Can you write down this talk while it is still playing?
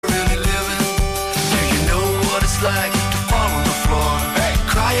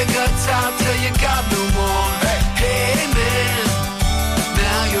you got no more. Hey man,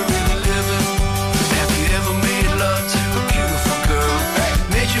 now you're really living. Have you ever made love to a beautiful girl?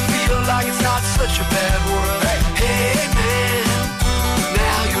 Made you feel like it's not such a bad world. Hey man,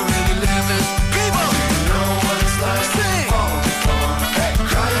 now you're really living. People, you know what it's like to fall before.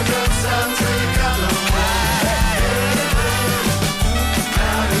 Cry your guts out until you got no more. Hey man,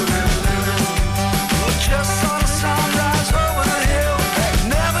 now you're really living. Well, just saw the sunrise over the hill.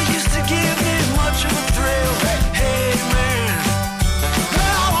 Never used to give me much of a thrill. Hey man,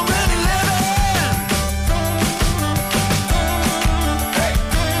 now I'm really living.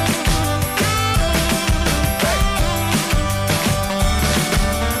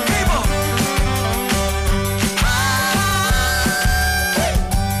 People.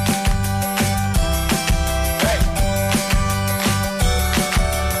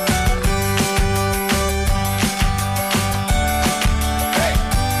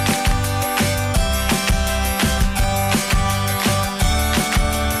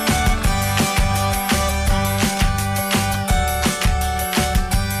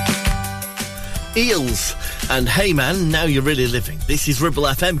 Eels and Hey Man, Now You're Really Living. This is Ribble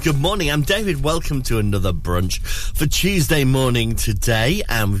FM. Good morning, I'm David. Welcome to another brunch for Tuesday morning today,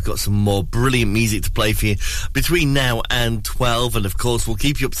 and we've got some more brilliant music to play for you between now and 12, and of course we'll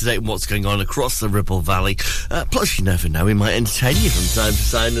keep you up to date on what's going on across the Ribble Valley. Plus, you never know, we might entertain you from time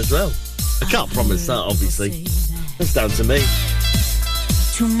to time as well. I can't promise that, obviously. That's down to me.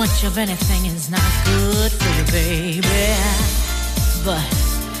 Too much of anything is not good for you, baby. But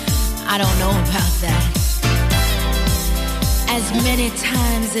I don't know about that. As many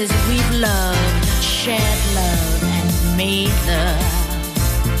times as we've loved, shared love, and made love,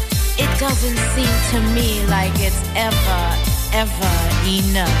 it doesn't seem to me like it's ever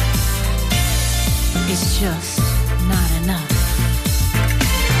enough. It's just not enough.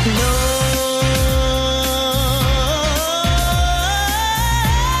 No.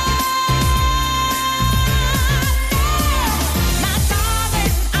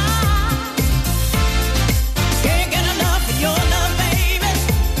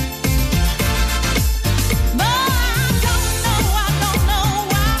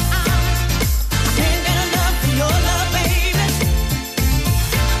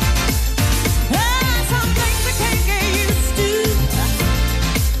 Some things I can't get used to.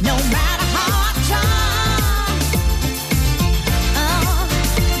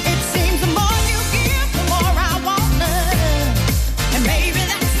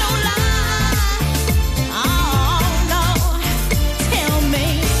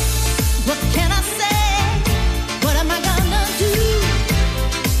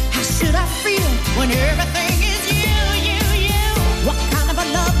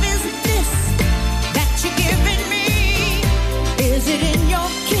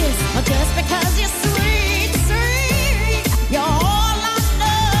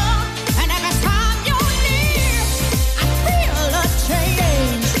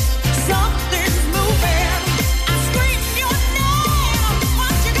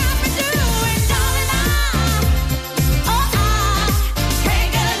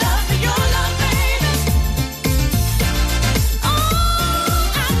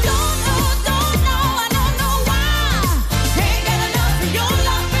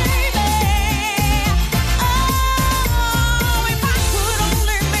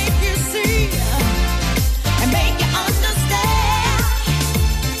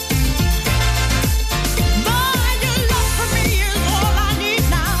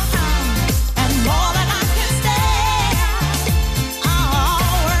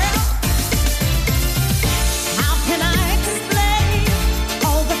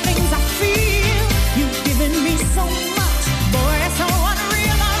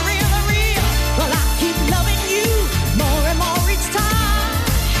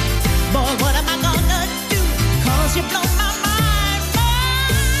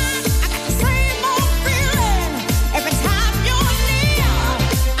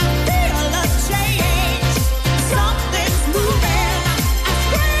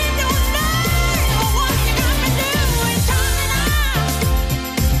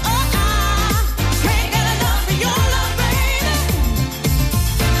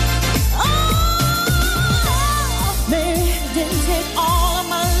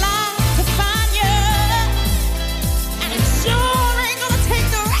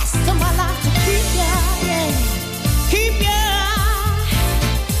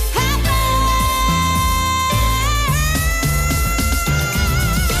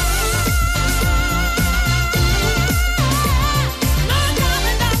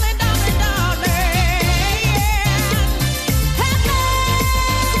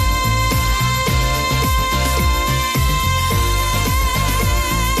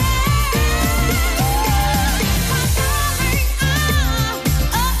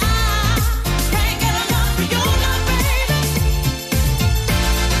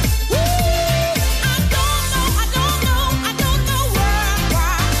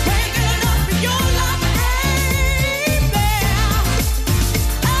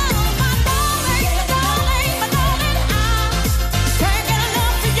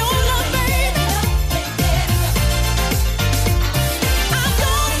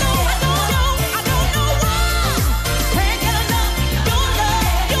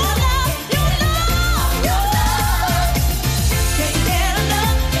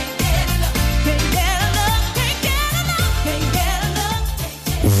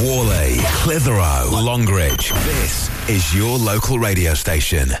 Clitheroe, Longridge. This is your local radio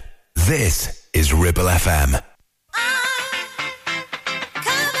station. This is Ribble FM.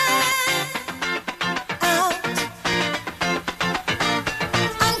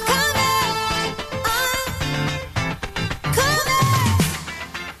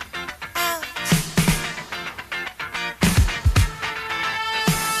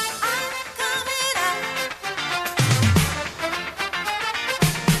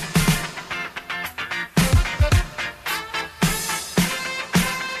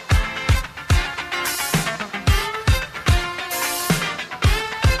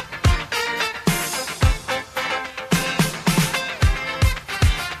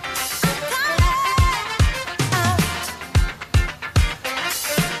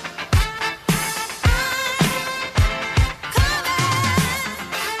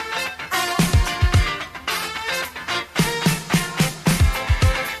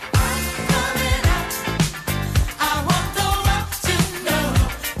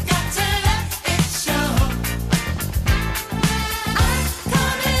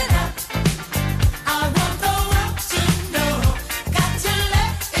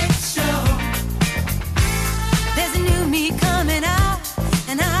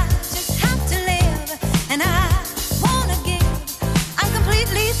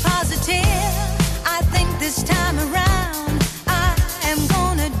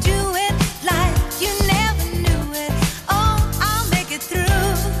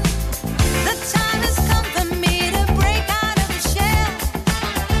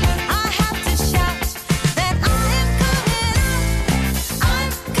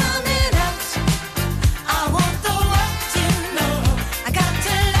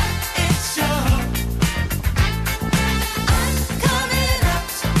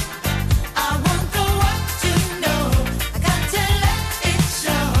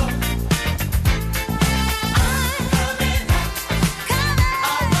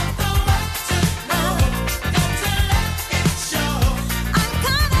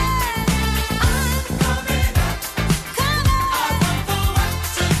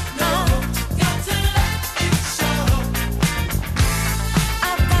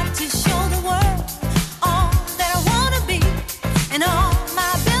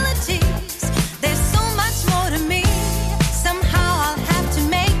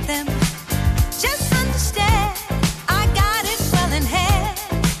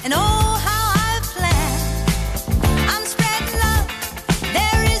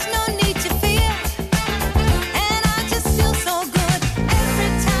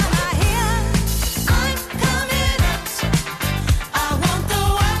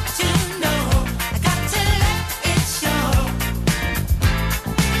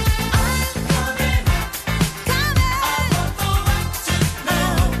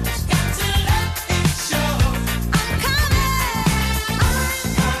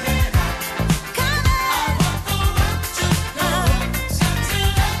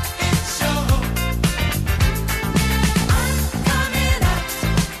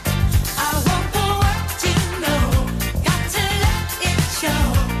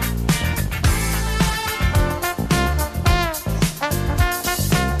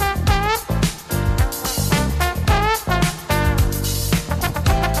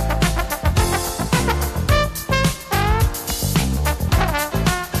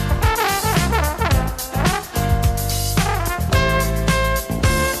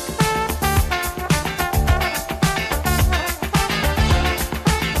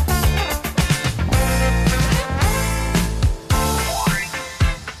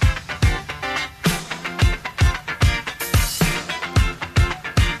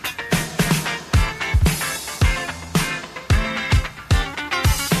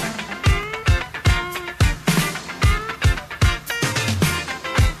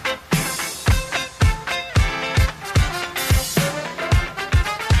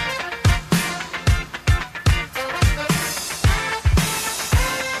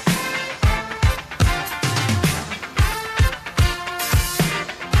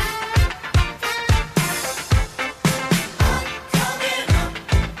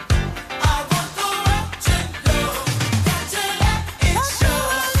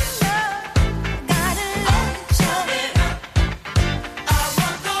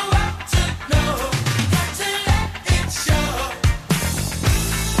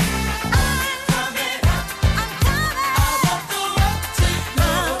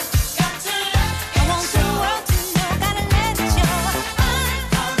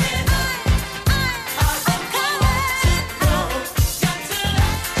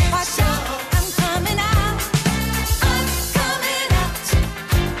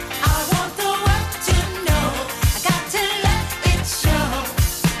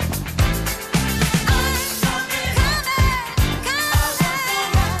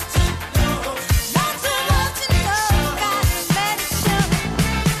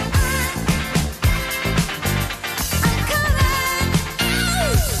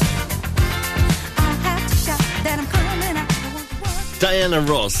 Diana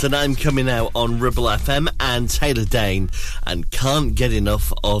Ross and I'm Coming Out on Ribble FM, and Taylor Dane and Can't Get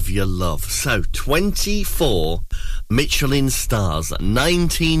Enough of Your Love. So 24 Michelin stars,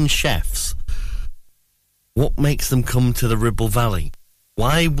 19 chefs. What makes them come to the Ribble Valley?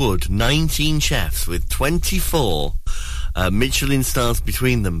 Why would 19 chefs with 24 Michelin stars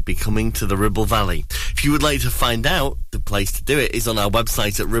between them be coming to the Ribble Valley? If you would like to find out, the place to do it is on our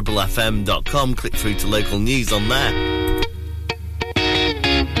website at ribblefm.com. Click through to local news on there.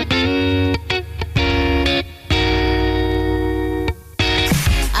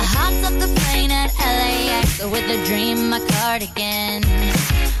 With a dream, my cardigan.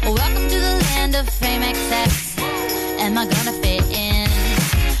 Welcome to the land of fame excess. Am I gonna fit in?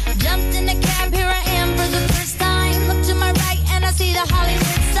 Jumped in a cab, here I am for the first time. Look to my right and I see the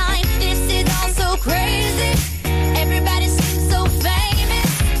Hollywood sign. This is all so crazy. Everybody seems so famous.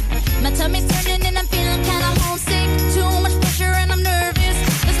 My tummy's turning and I'm feeling kinda homesick. Too much pressure and I'm nervous.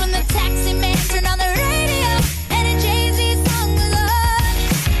 That's when the taxi man turned on the radio and a Jay-Z song was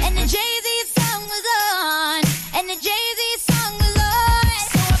on. And the Jay-Z song was on. And the Jay-Z song was on.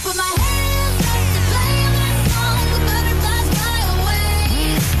 So I put my hands up to play my song. The butterflies fly away.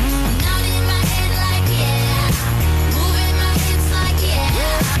 Nodding my head like yeah. Moving my hips like yeah.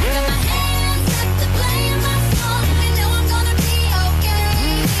 Got my hands up to play my song. I know I'm gonna be okay.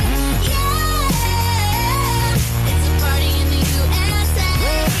 Yeah. It's a party in the USA.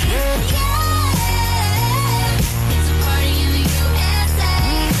 Yeah. It's a party in the USA.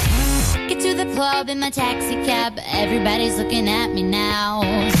 Get to the club in my taxi cab. Everybody's looking at me now.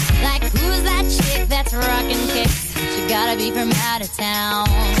 Like, who's that chick that's rocking kicks? She gotta be from out of town.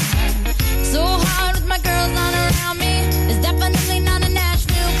 So hard with my girls on around me. It's definitely not a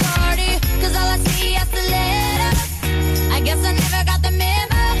Nashville party. Cause all I see is stilettos. I guess I never got the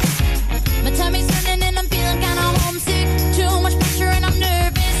memo. My tummy's turning and I'm feeling kinda homesick. Too much pressure and I'm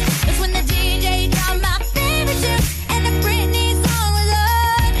nervous. That's when the DJ dropped my favorite tune. And the Britney song was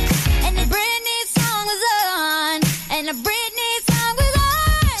on. And the Britney song was on. And the Britney song was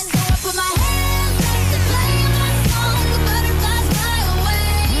on. So I put my hands up to play my song. The butterflies fly away.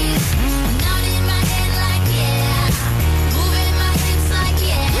 Nodding my head like yeah. Moving my hips like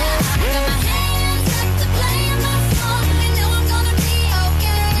yeah. Got my hands up to play my song. I know I'm gonna be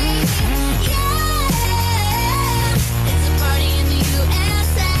okay. Yeah. It's a party in the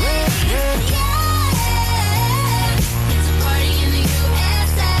USA. Yeah. It's a party in the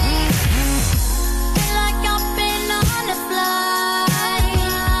USA. Feel like I've been on a flight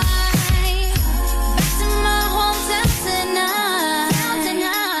back to my hometown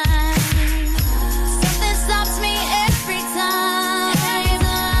tonight. Something stops me every time.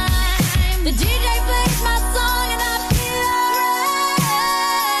 The DJ plays my song and I feel alright.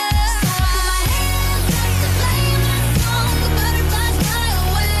 So I put my hands up to play my song. The butterflies fly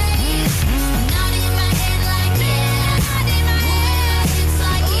away. Nodding my head like yeah. Moving my hips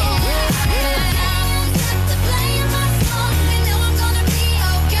like yeah. Got my hands up to play my song. I know I'm gonna be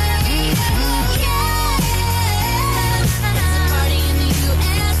okay. Yeah. It's a party in the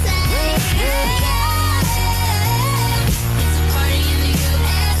USA. Yeah. It's a party in the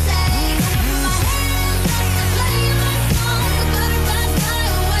USA. I put my hands up to play my song. The butterflies fly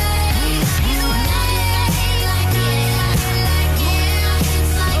away. Nodding my head like yeah. Moving my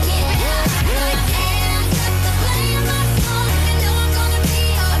hips like yeah. Got my hands up to play my song. I know I'm gonna be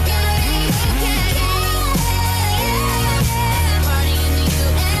okay. Yeah. Party in the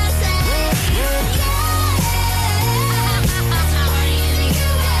USA. Yeah. Party in the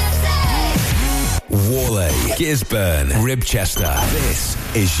USA. Worley, Gisborne, Ribchester. This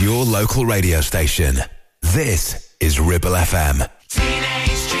is your local radio station. This is Ribble FM.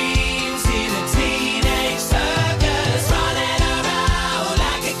 Teenage dreams in a teenage circus, running around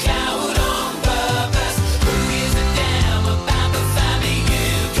like a clown on purpose. Who gives a damn about the family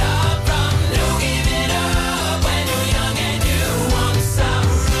you come from? No giving up when you're young and you want some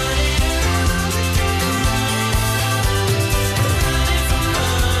running from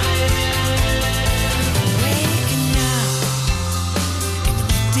money. Waking up in the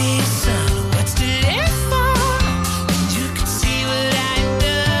midday sun, what's to live for? And you can see what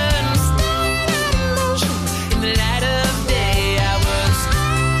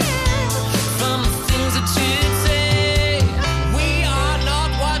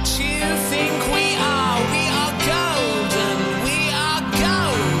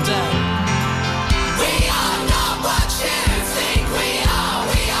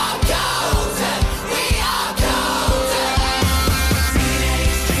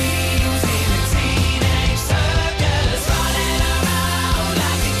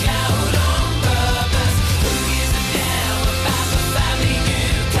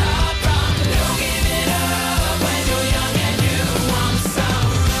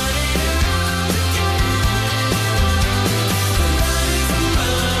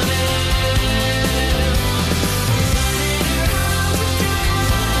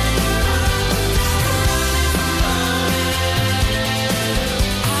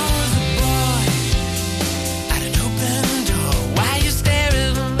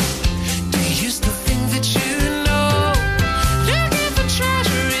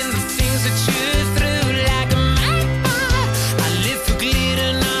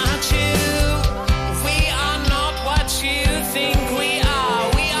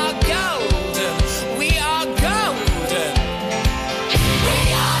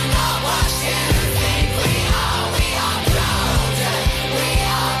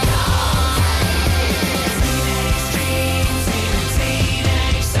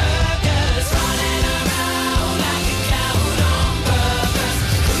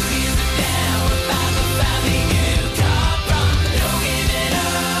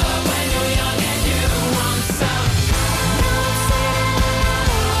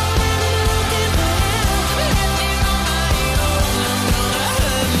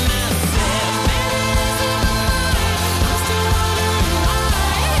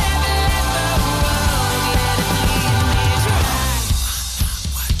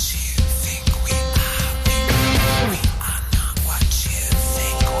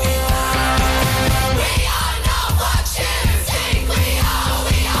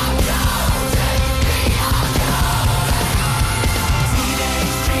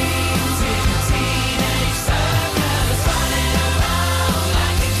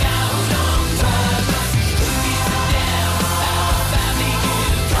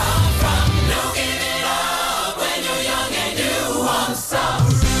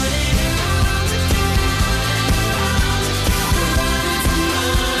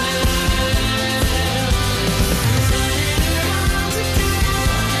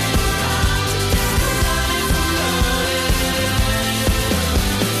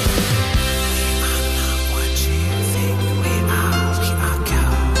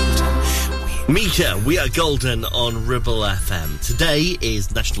We are golden on Ribble FM. Today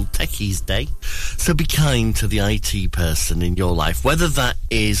is National Techies Day, so be kind to the IT person in your life, whether that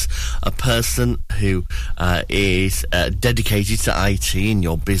is a person who is dedicated to IT in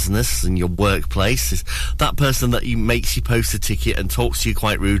your business, in your workplace, is that person that makes you post a ticket and talks to you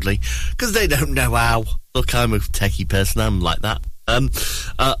quite rudely because they don't know how. Look, I'm a techie person, I'm like that.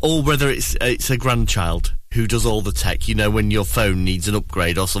 Or whether it's a grandchild who does all the tech, you know, when your phone needs an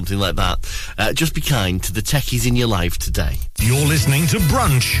upgrade or something like that. Just be kind to the techies in your life today. You're listening to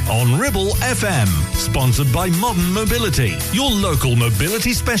Brunch on Ribble FM, sponsored by Modern Mobility, your local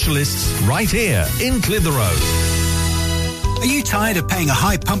mobility specialists right here in Clitheroe. Are you tired of paying a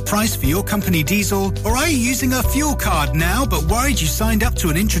high pump price for your company diesel? Or are you using a fuel card now but worried you signed up to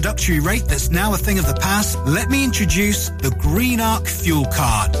an introductory rate that's now a thing of the past? Let me introduce the Green Arc Fuel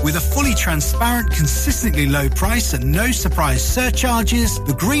Card. With a fully transparent, consistently low price and no surprise surcharges,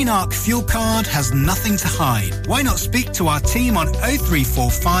 the Green Arc Fuel Card has nothing to hide. Why not speak to our team on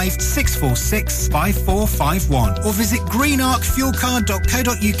 0345 646 5451 or visit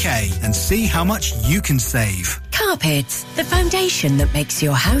greenarcfuelcard.co.uk and see how much you can save. Carpets, the foundation that makes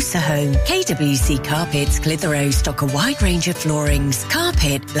your house a home. KWC Carpets Clitheroe stock a wide range of floorings,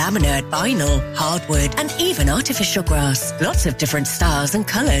 carpet, laminate, vinyl, hardwood and even artificial grass. Lots of different styles and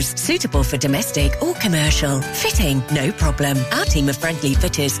colours, suitable for domestic or commercial. Fitting, no problem. Our team of friendly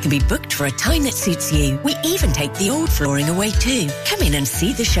fitters can be booked for a time that suits you. We even take the old flooring away too. Come in and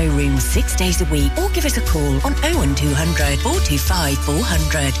see the showroom 6 days a week or give us a call on 01200 425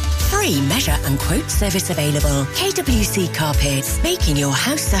 400. Free measure and quote service available. KWC Carpets, making your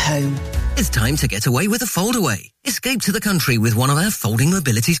house a home. It's time to get away with a foldaway. Escape to the country with one of our folding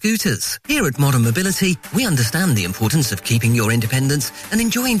mobility scooters. Here at Modern Mobility, we understand the importance of keeping your independence and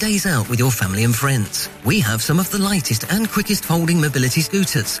enjoying days out with your family and friends. We have some of the lightest and quickest folding mobility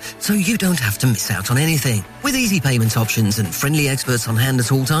scooters, so you don't have to miss out on anything. With easy payment options and friendly experts on hand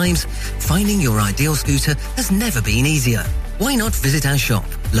at all times, finding your ideal scooter has never been easier. Why not visit our shop,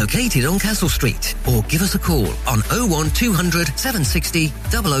 located on Castle Street, or give us a call on 01200 760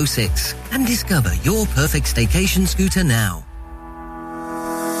 006 and discover your perfect staycation scooter now.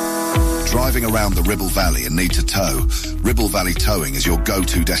 Driving around the Ribble Valley and need to tow? Ribble Valley Towing is your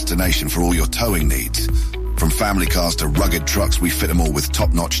go-to destination for all your towing needs. From family cars to rugged trucks, we fit them all with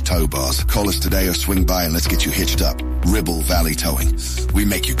top-notch tow bars. Call us today or swing by and let's get you hitched up. Ribble Valley Towing. We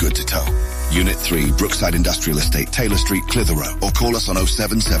make you good to tow. Unit 3, Brookside Industrial Estate, Taylor Street, Clitheroe. Or call us on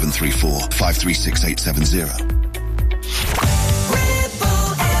 07734 536870.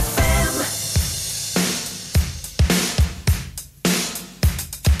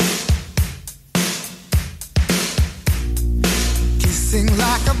 Kissing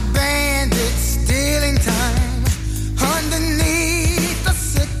like a bandit, stealing time underneath the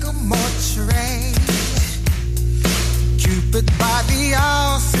sycamore tree. Cupid by the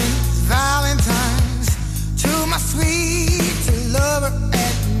ocean, Valentine's to my sweet lover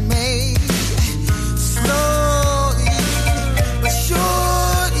and me. Slowly but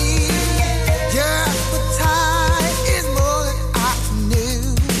surely, your appetite is more than I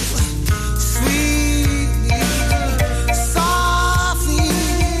knew. Sweetly, softly,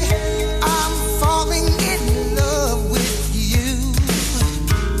 I'm falling in love with you.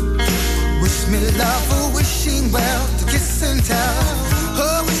 Wish me love or wishing well to kiss and tell.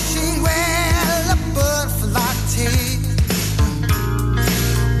 Oh, wishing well a butterfly tears.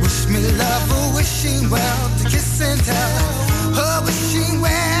 Wish me love or wishing well to kiss and tell. Oh, wishing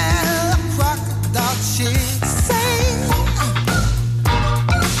well a crocodile cheers.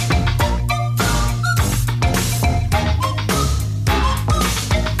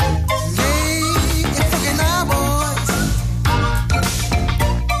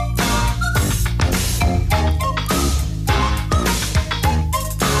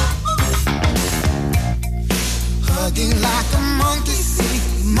 Like a monkey see,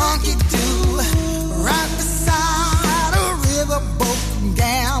 monkey do, right beside a riverboat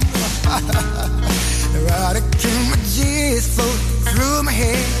gambler. Erotic images float through my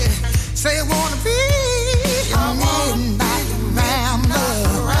head. Say I wanna be your midnight rambler.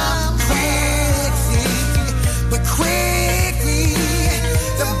 Quickly,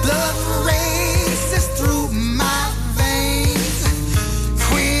 the blood races through my veins.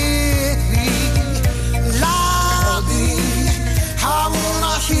 Quickly, loudly, I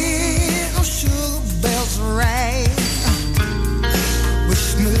wanna hear those sugar bells ring. Wish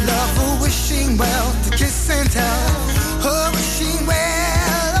me love or wishing well to kiss and tell. Oh, wishing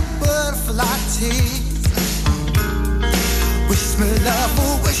well a butterfly tears. Wish me love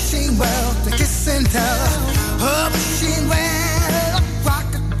or wishing well to kiss and tell. Oh, wishing well a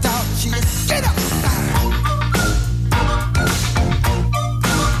crocodile cheers. Get up!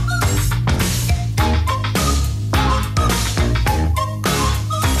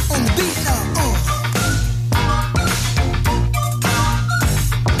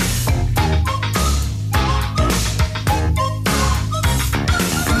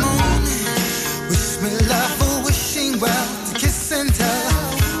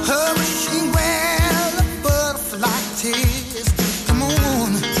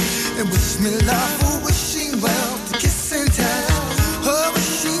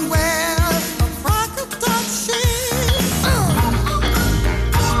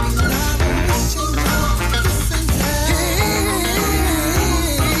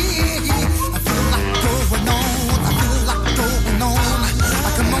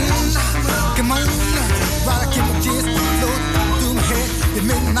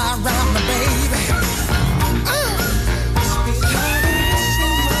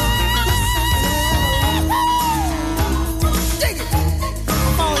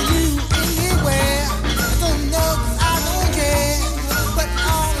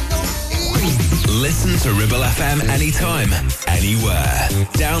 Listen to Ribble FM anytime, anywhere.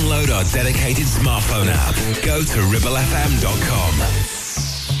 Download our dedicated smartphone app. Go to ribblefm.com.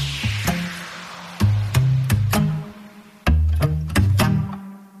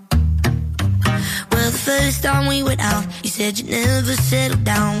 Well, the first time we went out, you said you'd never settle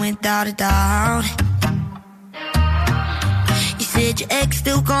down without a doubt. You said your ex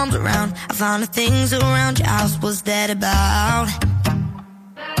still comes around. I found the things around your house, what's that about?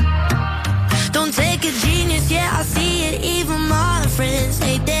 Don't take a genius, yeah, I see it. Even my friends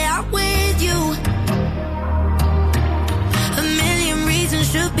hate that I'm with you. A million reasons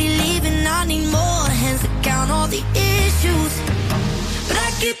should be leaving. I need more hands to count all the issues. But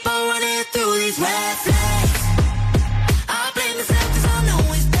I keep on running through these red flags. I blame myself cause I know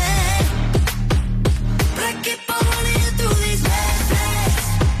it's bad. But I keep on running through these red flags.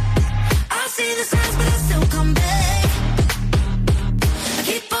 I see the signs but I still come back. I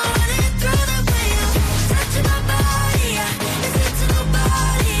keep on running through the wheel, touching my body, listen to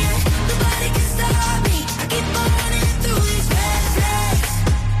nobody, nobody can stop me. I keep on running through these red flags.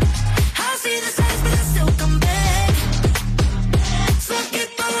 I see the signs but I still come back. So I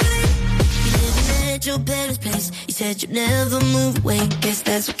keep on running. You living at your parents' place. You said you'd never move away. Guess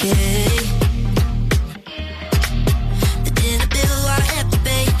that's okay. The dinner bill I have to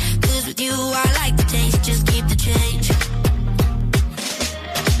pay. Cause with you I like the taste. Just keep the change.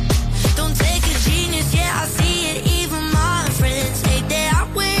 Don't take a genius, yeah, I see it. Even my friends hate that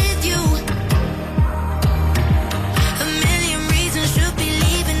I'm with you. A million reasons should be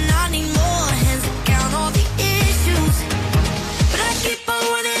leaving. I need more hands to count all the issues. But I keep on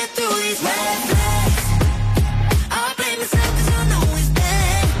running through these red flags. I blame myself cause I know it's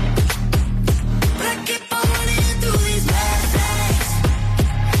bad. But I keep on running through these red flags.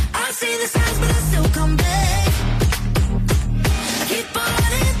 I see the signs but I still come back. I keep on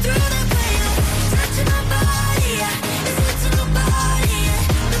running through the wheel, touching my body, listen to nobody,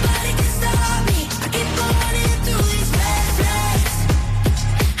 nobody can stop me. I keep on running through these red flags.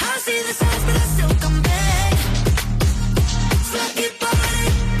 I see the signs but I still come back. So I keep on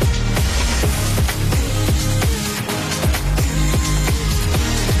running.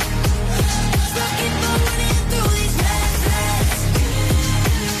 So I keep on running through these red flags.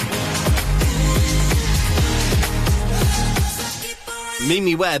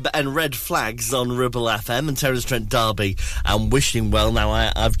 Mimi Webb and Red Flags on Ribble FM, and Terence Trent D'Arby and Wishing Well. Now,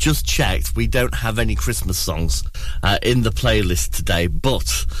 I've just checked. We don't have any Christmas songs in the playlist today,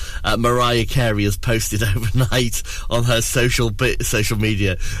 but Mariah Carey has posted overnight on her social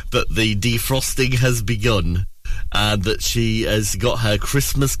media that the defrosting has begun and that she has got her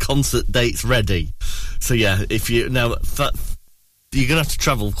Christmas concert dates ready. So, yeah, if you... Now... You're going to have to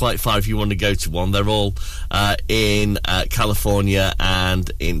travel quite far if you want to go to one. They're all in California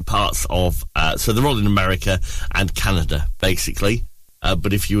and in parts of... so they're all in America and Canada, basically.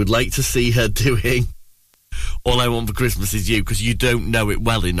 But if you would like to see her doing All I Want for Christmas Is You, because you don't know it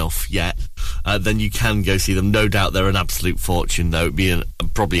well enough yet, then you can go see them. No doubt they're an absolute fortune, though. It'd be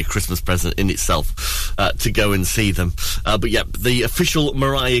probably a Christmas present in itself to go and see them. But yeah, the official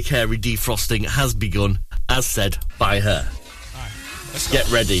Mariah Carey defrosting has begun, as said by her.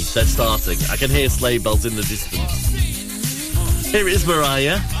 Get ready, they're starting. I can hear sleigh bells in the distance. Here is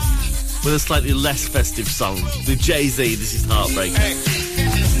Mariah with a slightly less festive song. With Jay-Z, this is Heartbreaker. Hey,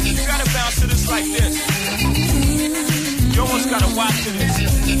 you gotta bounce to this like this. You almost gotta watch to this.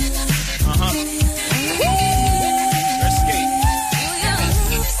 Let's skate.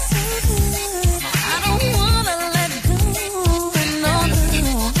 I don't wanna let go. No,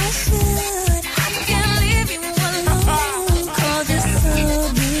 I should. I can't leave you alone. Cause it's so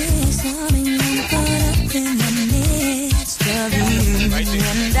disarming. I'm caught up in the midst of you. Right there.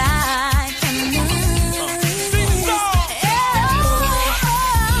 And I cannot.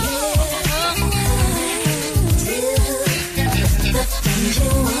 The things you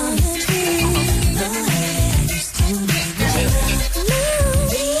want to do, the way I used to make you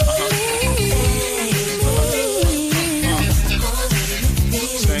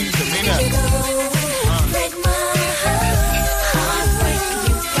Sing to me now. break my heart, break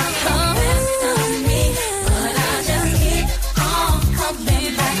you got the best of me, but I just keep on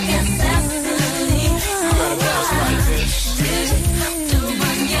coming back incessantly. Gotta bounce like this. Did you have to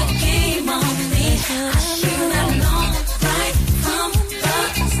run your game on me? I should have known right from the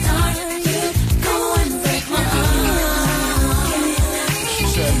start. You go and break my heart. She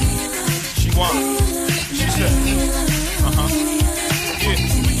said, she won. She said, yeah,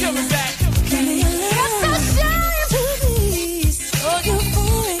 we coming back. You're so shy to be so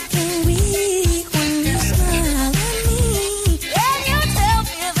euphoric and weak when you smile at me, and you tell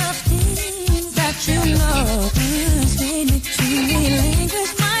me the things that you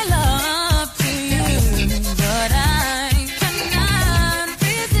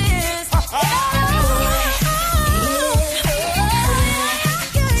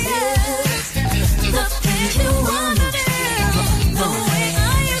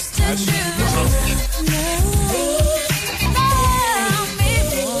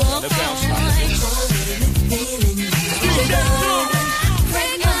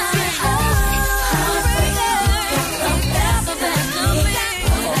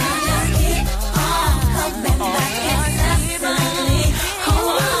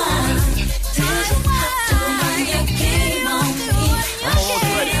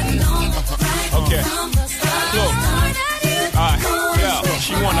Okay. Look.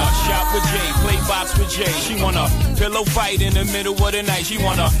 She wanna shop with Jay, play box with Jay. She wanna pillow fight in the middle of the night. She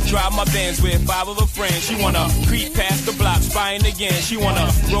wanna drive my Benz with 5 of her friends. She wanna creep past the block, spying again. She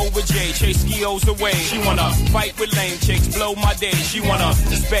wanna roll with Jay, chase skios away. She wanna fight with lame chicks, blow my day. She wanna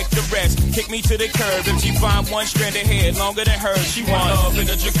respect the rest, kick me to the curb. If she find one strand of hair longer than hers, she wanna up in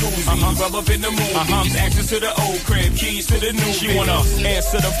the jacuzzi, rub up in the movies, access to the old crib, keys to the new. She wanna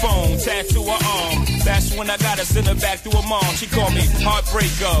answer the phone, tattoo her arm. That's when I gotta send her back to her mom. She called me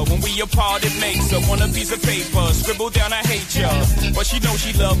heartbreaker. When we apart, it makes her want a piece of paper. Scribble down, I hate ya. But she knows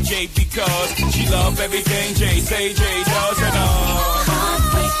she love Jay because she love everything Jay say Jay does. And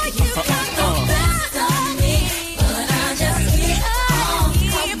heartbreaker, you got the best of me, but I just keep on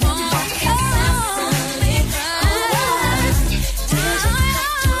coming back incessantly. Did you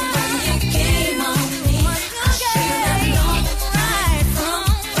have to run your game on me? I should have known right from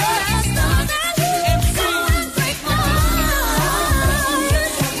the start that you would break my heart. You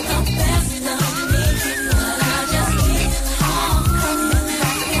got the best of me, but I just keep on coming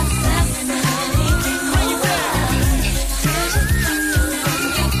back incessantly. Did you have to run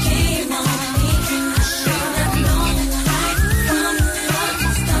your game on me? I should have known right from the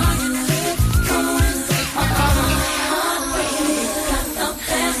start you would go and break my heart. You got the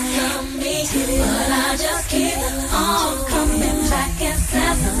best of me, but I just keep on coming back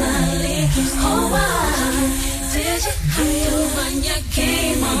incessantly. Oh, why did you have to run your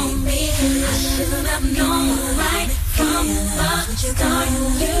game on me? I should have known right from the start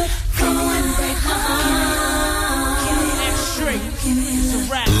you'd go and break my heart.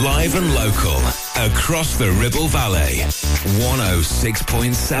 Live and local, across the Ribble Valley,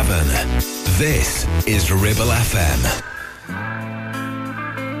 106.7. This is Ribble FM.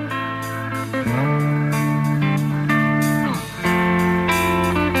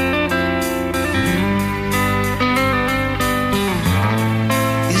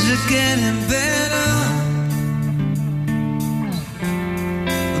 Is it getting better?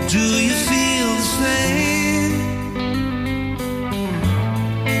 Or do you feel the same?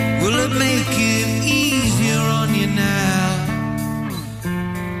 Will it make it easier on you now?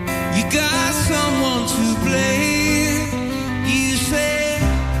 You got someone to blame. You say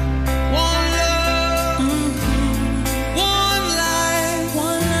one love, one life,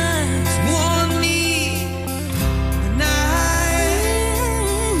 one need, and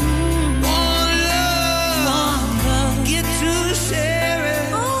one love, get to share it.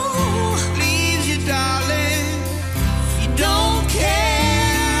 Leaves you, darling, you don't care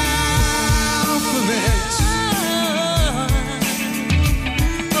for it.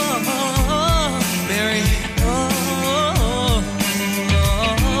 Mary,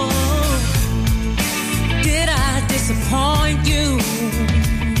 Did I disappoint you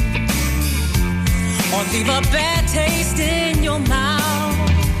or leave a bad taste in your mouth?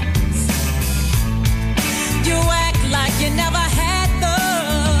 You act like you never had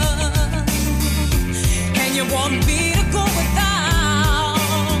love, and you want me to go without.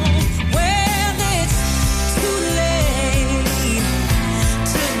 Well, it's too late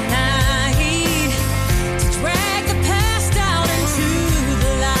tonight to drag the past out into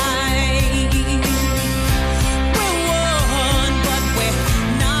the light. We're one, but we're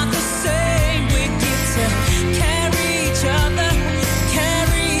not the same. We get to carry each other.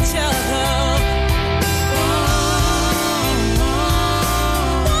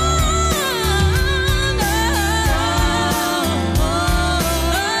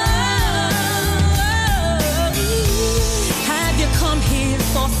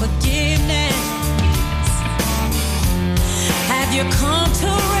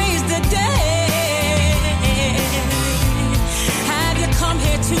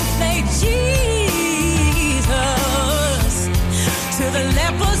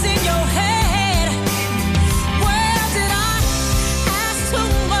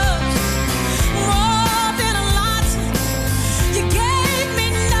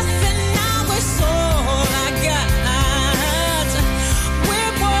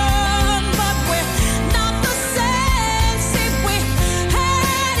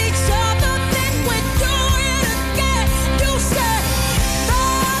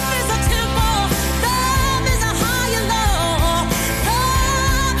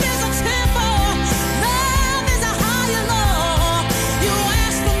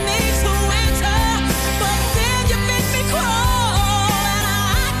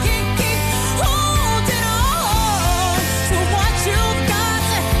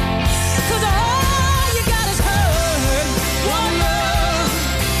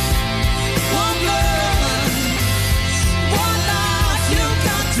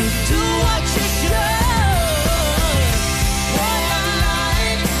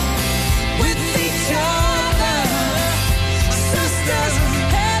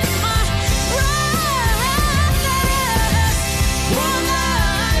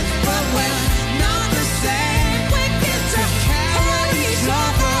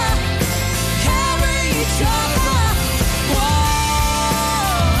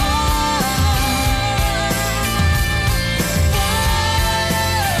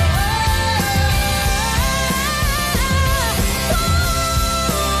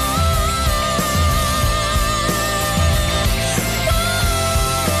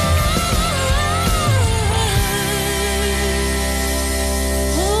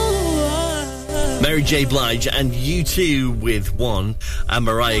 Mary J. Blige and U2 with One, and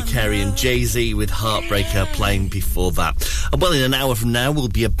Mariah Carey and Jay-Z with Heartbreaker playing before that. And well, in an hour from now, we'll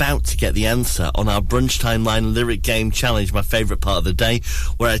be about to get the answer on our Brunch Timeline Lyric Game Challenge, my favourite part of the day,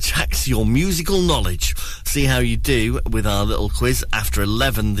 where I tax your musical knowledge. See how you do with our little quiz after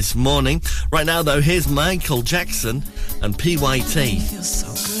 11 this morning. Right now, though, here's Michael Jackson and PYT. It feels so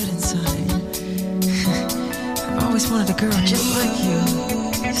good inside. I've always wanted a girl just like you.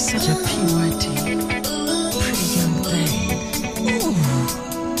 Such a PYT. Pretty young thing. Ooh.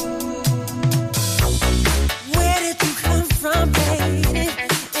 Where did you come from, baby?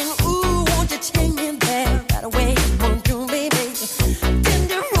 And ooh, won't you take me there right away? Won't you, baby?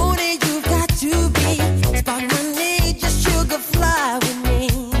 Tender roadie, you've got to be. Spark my need, just sugar fly with me.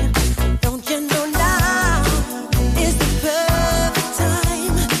 Don't you know now is the perfect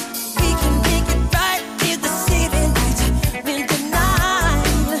time? We can make it right till the city lights. When the night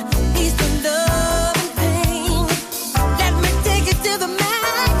is the love and pain. Let me take it to the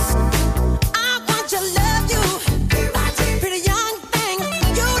max. I want to love you. Pretty young thing,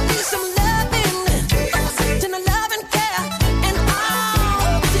 you need some loving. Tender love and care, and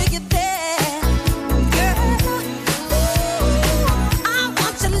I'll take it there. Girl, I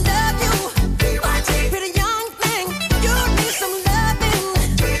want to love you. Pretty young thing, you need some loving.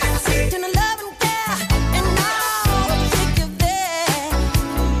 Tender love and care, and I'll take you there.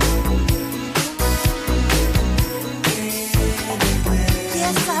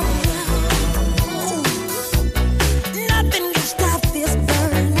 Yes, I will. Nothing can stop this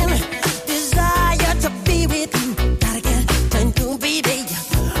burning desire to be with you. Gotta get time to baby.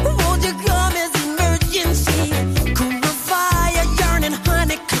 Won't you come as emergency? Cool my fire, yearning,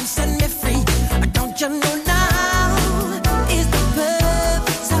 honey, come set me free. Don't you know now is the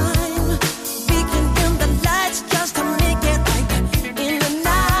perfect time? We can dim the lights just to make it right. In the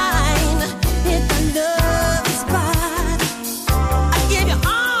night, hit the love spot. I give you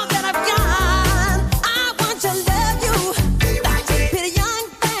all that I've got. I want to love you. Pretty young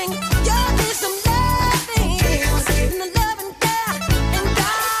thing, you need some loving. And the love and care, and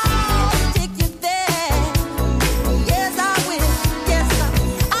I'll take you there. Yes, I will. Yes,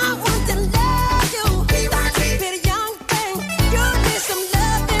 I want to love you. Pretty young thing, you need some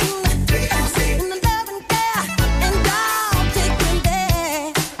loving. And the love and care, and I'll take you there.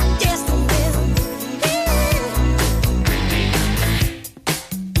 Yes, I will.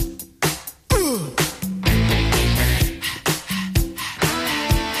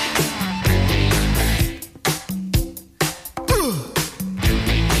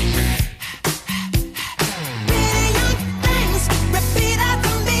 Pretty young things, repeat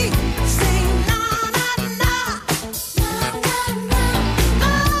after me. Say na na na, na na na,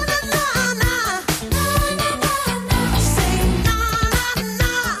 na na na, na na na. Say na na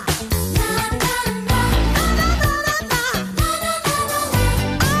na, na na na, na na na.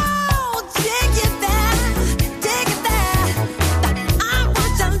 Oh, take it there, take it there. I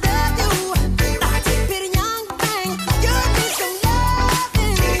want to love you. Pretty young thing, you need some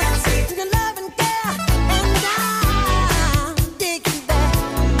loving. Your love and care, and I'll take you there,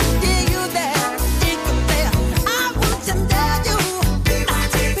 take you there, take you there. I want to love you.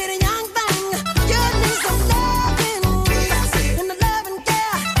 Pretty young thing, you need some loving. And the love and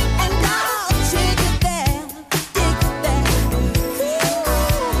care, and I'll take you there, take you there.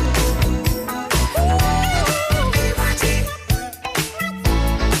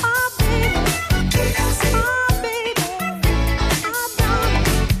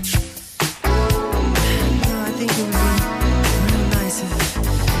 I think it would be real nice if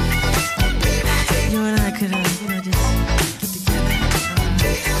you and I could, just get together.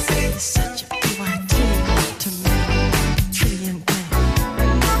 It's such a PYT to me. Pretty young thing.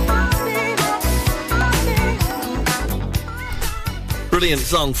 Brilliant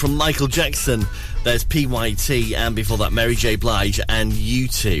song from Michael Jackson. There's PYT, and before that, Mary J. Blige and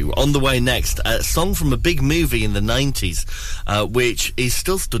U2. On the way next, a song from a big movie in the 90s, which is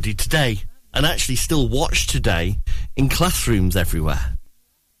still studied today, and actually still watched today in classrooms everywhere.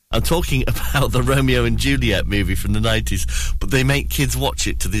 I'm talking about the Romeo and Juliet movie from the 90s, but they make kids watch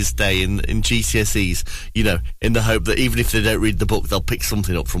it to this day in GCSEs, you know, in the hope that even if they don't read the book, they'll pick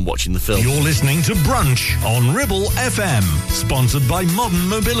something up from watching the film. You're listening to Brunch on Ribble FM, sponsored by Modern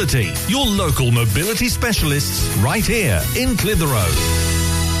Mobility, your local mobility specialists right here in Clitheroe.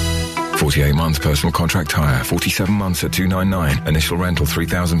 48 months personal contract hire, 47 months at $299. Initial rental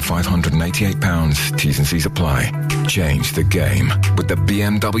 £3,588. T's and C's apply. Change the game with the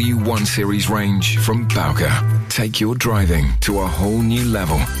BMW 1 Series range from Bowker. Take your driving to a whole new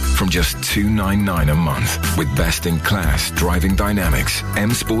level from just $299 a month with best-in-class driving dynamics,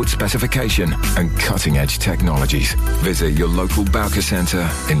 M Sport specification and cutting-edge technologies. Visit your local Bowker Centre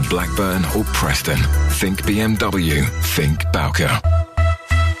in Blackburn or Preston. Think BMW. Think Bowker.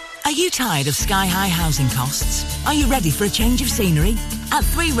 Are you tired of sky-high housing costs? Are you ready for a change of scenery? At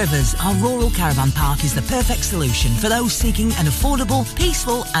Three Rivers, our rural caravan park is the perfect solution for those seeking an affordable,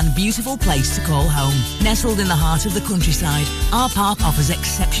 peaceful and beautiful place to call home. Nestled in the heart of the countryside, our park offers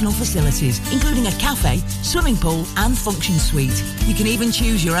exceptional facilities, including a cafe, swimming pool and function suite. You can even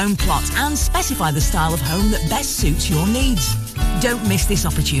choose your own plot and specify the style of home that best suits your needs. Don't miss this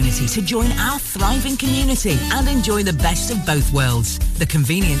opportunity to join our thriving community and enjoy the best of both worlds, the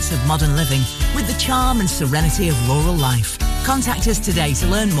convenience of modern living with the charm and serenity of rural life. Contact us today to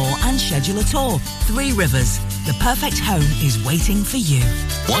learn more and schedule a tour. Three Rivers, the perfect home is waiting for you.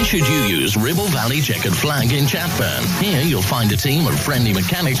 Why should you use Ribble Valley Checkered Flag in Chatburn? Here you'll find a team of friendly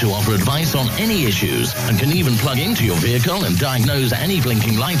mechanics who offer advice on any issues and can even plug into your vehicle and diagnose any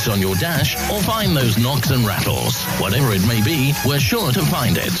blinking lights on your dash or find those knocks and rattles. Whatever it may be, we're sure to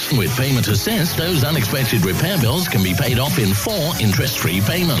find it. With Payment Assist, those unexpected repair bills can be paid off in 4 interest-free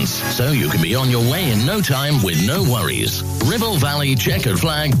payments. So you can be on your way in no time with no worries. Ribble Valley Checkered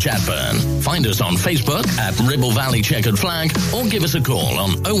Flag, Chatburn. Find us on Facebook at Ribble Valley Checkered Flag or give us a call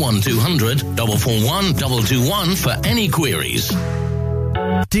on 01200 441 221 for any queries.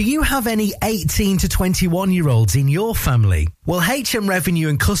 Do you have any 18 to 21-year-olds in your family? Well, HM Revenue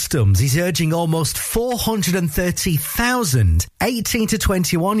and Customs is urging almost 430,000 18 to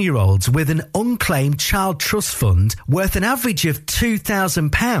 21-year-olds with an unclaimed child trust fund worth an average of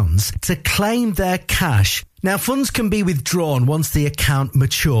 £2,000 to claim their cash. Now, funds can be withdrawn once the account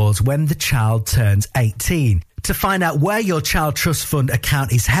matures when the child turns 18. To find out where your Child Trust Fund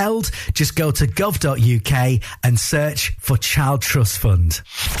account is held, just go to gov.uk and search for Child Trust Fund.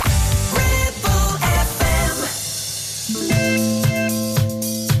 Ribble FM.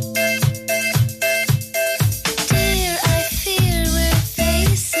 Dear, I fear we're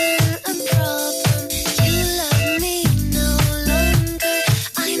facing a problem. You love me no longer,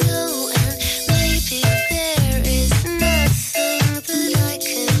 I know, and maybe there is nothing that I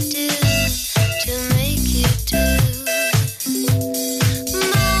can do to make you do.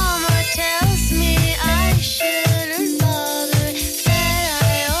 Mama tells me I shouldn't bother, that I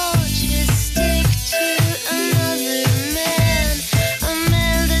ought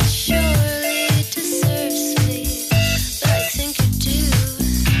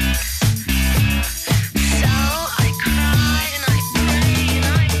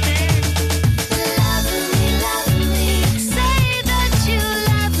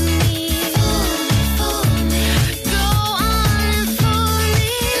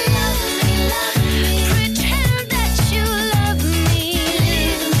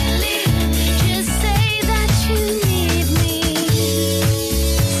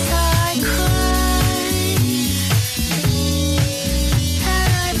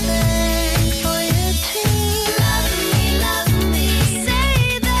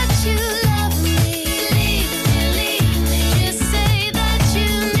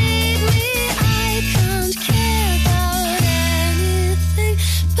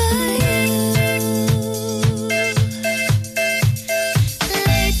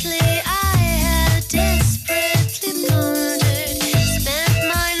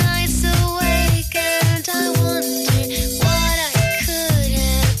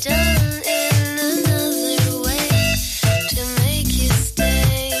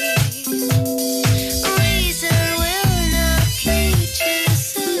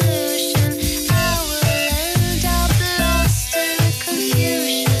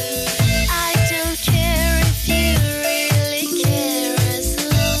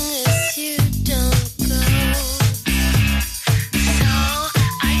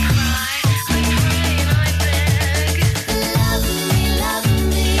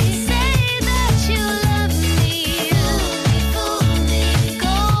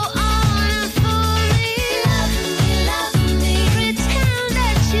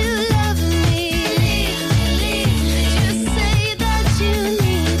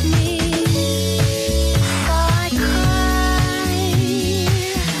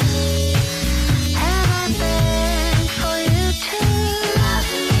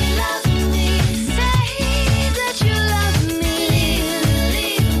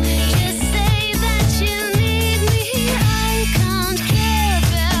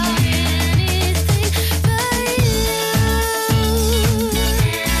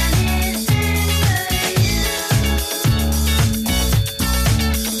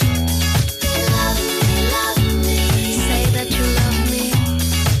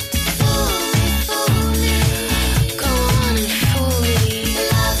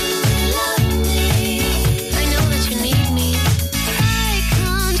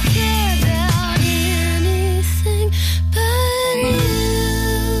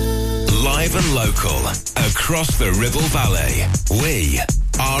across the Ribble Valley. We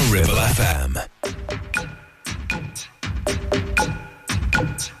are Ribble FM.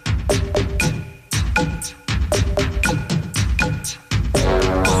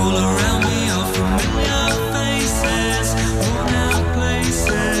 All around me are familiar faces, worn out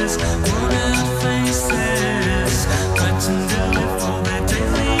places, worn out faces, fighting daily for their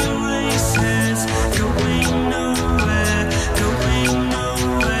daily races, going nowhere, going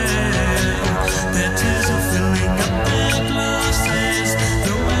nowhere. Their tears are filling up their glasses,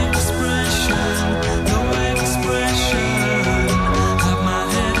 no expression, no expression. Have my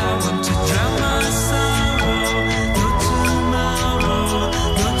head, I want to drown my sorrow, no tomorrow.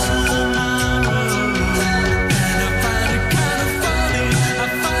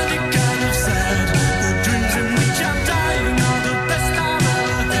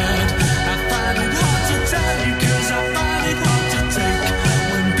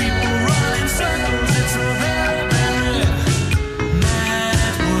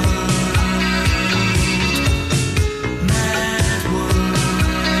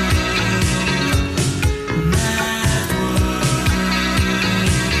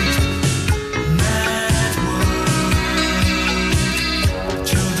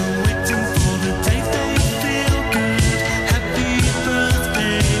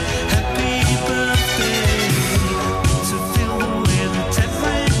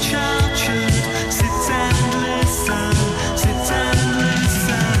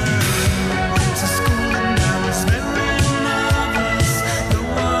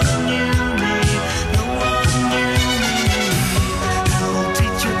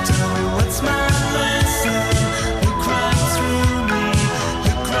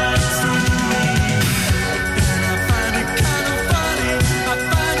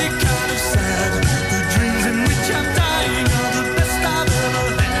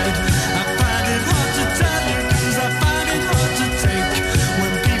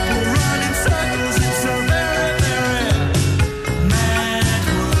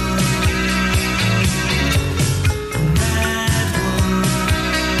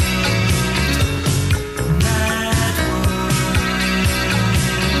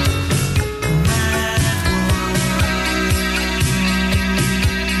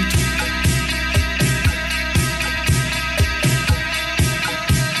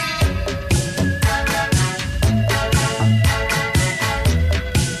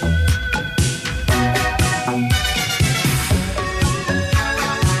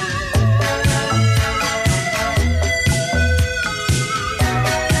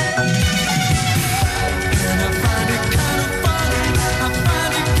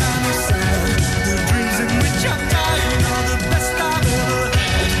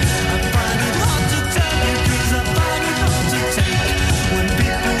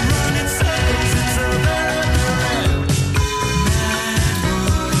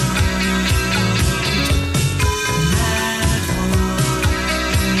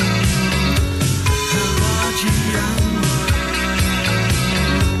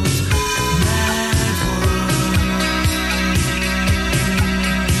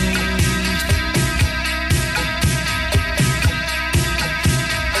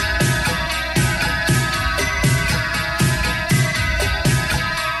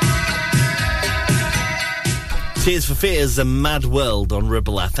 Tears for Fears, A Mad World on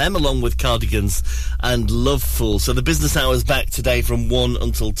Ribble FM, along with Cardigans and Loveful. So the business hour's back today from 1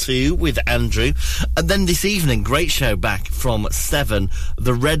 until 2 with Andrew. And then this evening, great show back from 7,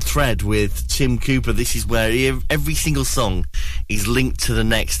 The Red Thread with Tim Cooper. This is where every single song is linked to the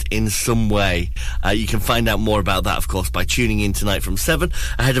next in some way. You can find out more about that, of course, by tuning in tonight from 7,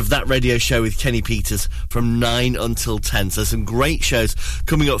 ahead of that radio show with Kenny Peters from 9 until 10. So some great shows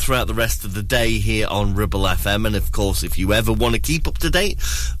coming up throughout the rest of the day here on Ribble FM. And of course, if you ever want to keep up to date,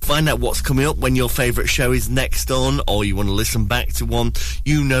 find out what's coming up when your favourite show is next on, or you want to listen back to one,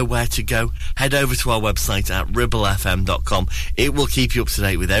 you know where to go. Head over to our website at ribblefm.com. It will keep you up to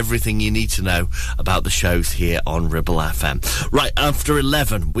date with everything you need to know about the shows here on Ribble FM. Right, after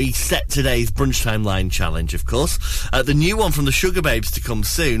 11, we set today's Brunch Timeline Challenge, of course. The new one from the Sugar Babes to come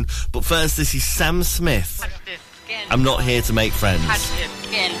soon. But first, this is Sam Smith. I'm Not Here to Make Friends. Touch the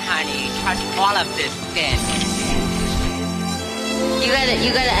skin, honey. Touch all of this skin. You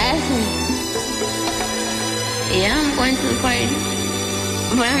gotta ask me. Yeah, I'm going to the party,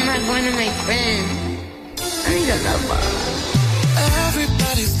 but I'm not going to make friends. I need a lover.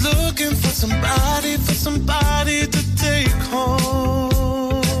 Everybody's looking for somebody to take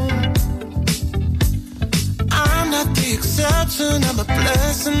home. I'm not the exception, I'm a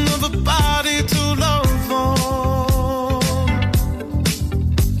blessing of a body to love on.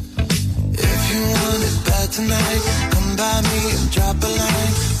 If you want it bad tonight,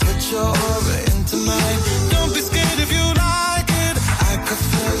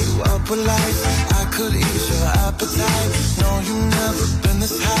 type. No, you've never been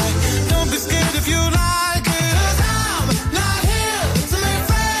this high. Don't be scared if you like it. 'Cause I'm not here to make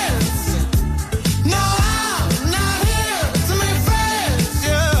friends. No, I'm not here to make friends,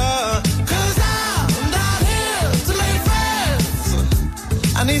 yeah. 'Cause I'm not here to make friends.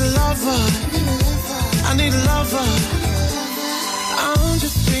 I need a lover. I need a lover. I'm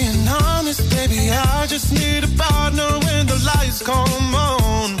just being honest, baby. I just need a partner when the lights come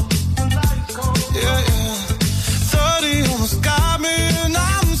on. Yeah, yeah. 30 almost got me, and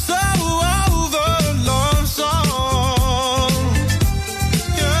I'm so over love song.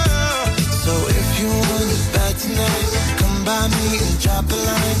 Yeah. So if you want it bad tonight, come by me and drop a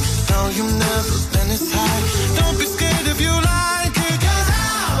line. No, you've never been this high. Don't be scared if you like it. 'Cause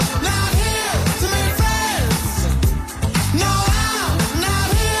I'm not here to make friends. No, I'm not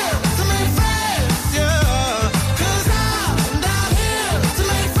here to make friends, yeah. 'Cause I'm not here to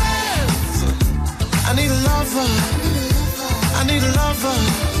make friends. I need a lover. I need a lover.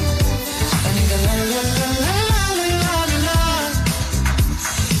 I need a la la la la la la la la.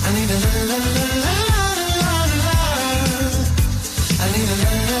 I need a la la la la la la la. I need a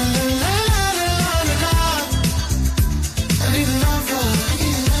la la la la la la la. I need a lover.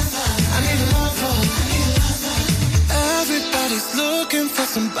 I need a lover. Everybody's looking for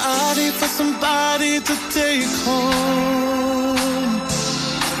somebody to take home.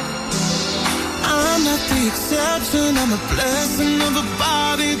 I'm not the exception, I'm a blessing of a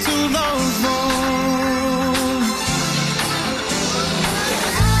body to love more.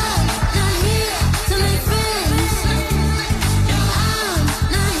 I'm not here to make friends. I'm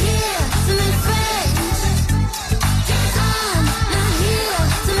not here to make friends. I'm not here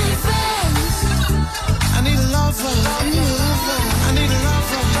to make friends. I need a lover. I need a lover. I need a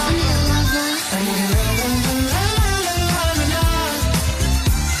lover. I need a lover. I need a la la la la la la la.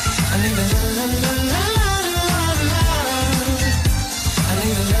 I need a la la la la la la la. I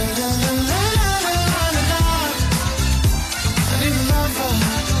need a la la la la la la la. I need a lover.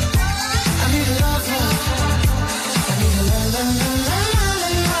 I need a lover. I need a la la la la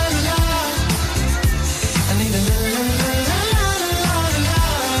la la la. I need a la la la la la la la.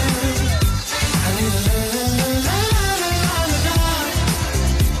 I need a la la la la la la la.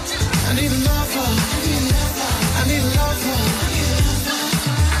 I need a lover. I need a lover.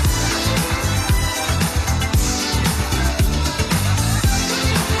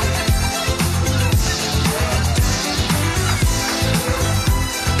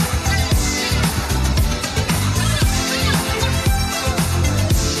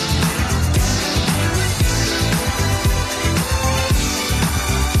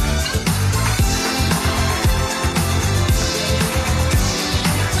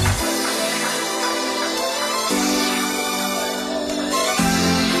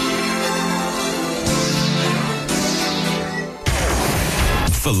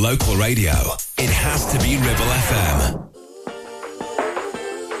 For local radio, it has to be Ribble FM.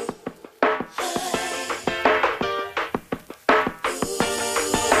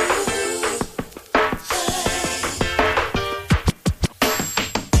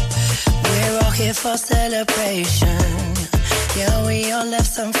 We're all here for celebration. Yeah, we all have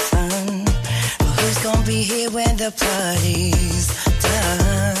some fun. But who's gonna be here when the party's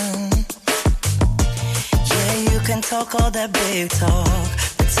done? Yeah, you can talk all that big talk,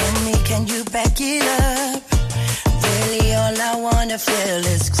 but tell me, can you back it up? Really, all I wanna feel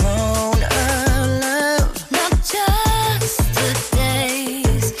is grown up love. Not just the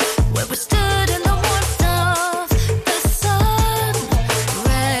days where we stood in the warmth of the sun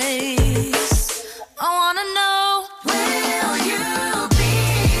rays. I wanna know, will you be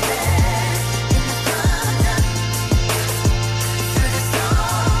there in the thunder, through the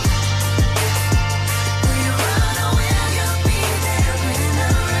storm? Will you run or will you be there when the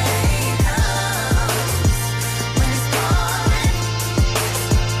rain comes? When it's pouring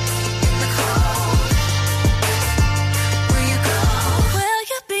in the cold, will you go? Will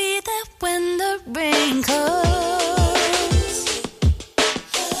you be there when the rain comes?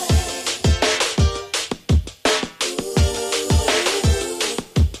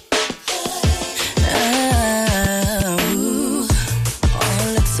 Ooh, all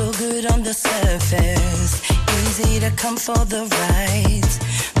looks so good on the surface, easy to come for the ride,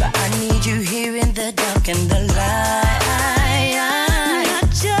 but I need you here in the dark and the light. Not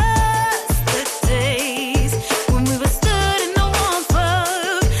just the days when we were stood in the warmth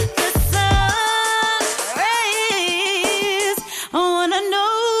of the sun rays. I wanna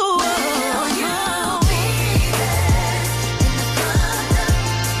know, will you be there in the thunder,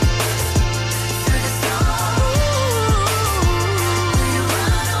 through the storm? Will you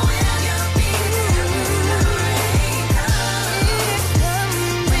run or will you be there when the rain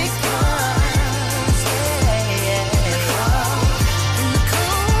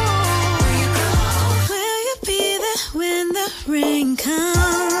rain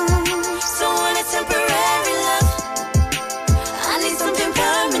comes. So when it's temporary love, I need something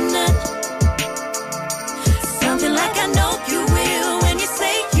permanent. Something like I know you will when you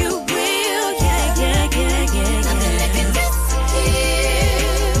say you will. Yeah, yeah, yeah, yeah. Nothing like it disappear.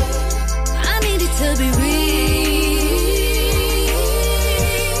 I need it to be real.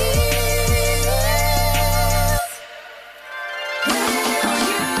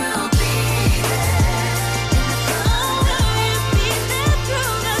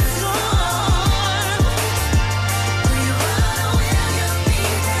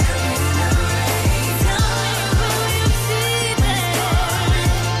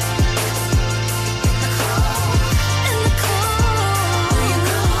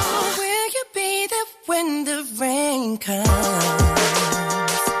 When the rain comes,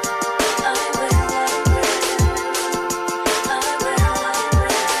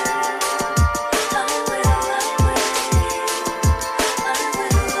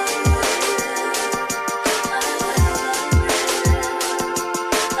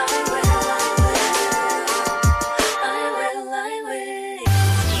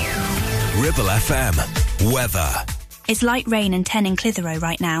 Ribble FM. Weather. It's light rain and 10 in Clitheroe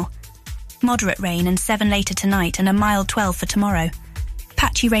right now. Moderate rain and 7 later tonight and a mild 12 for tomorrow.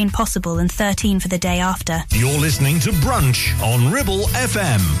 Patchy rain possible and 13 for the day after. You're listening to Brunch on Ribble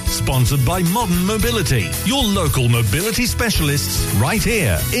FM, sponsored by Modern Mobility, your local mobility specialists right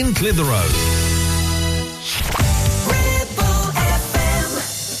here in Clitheroe.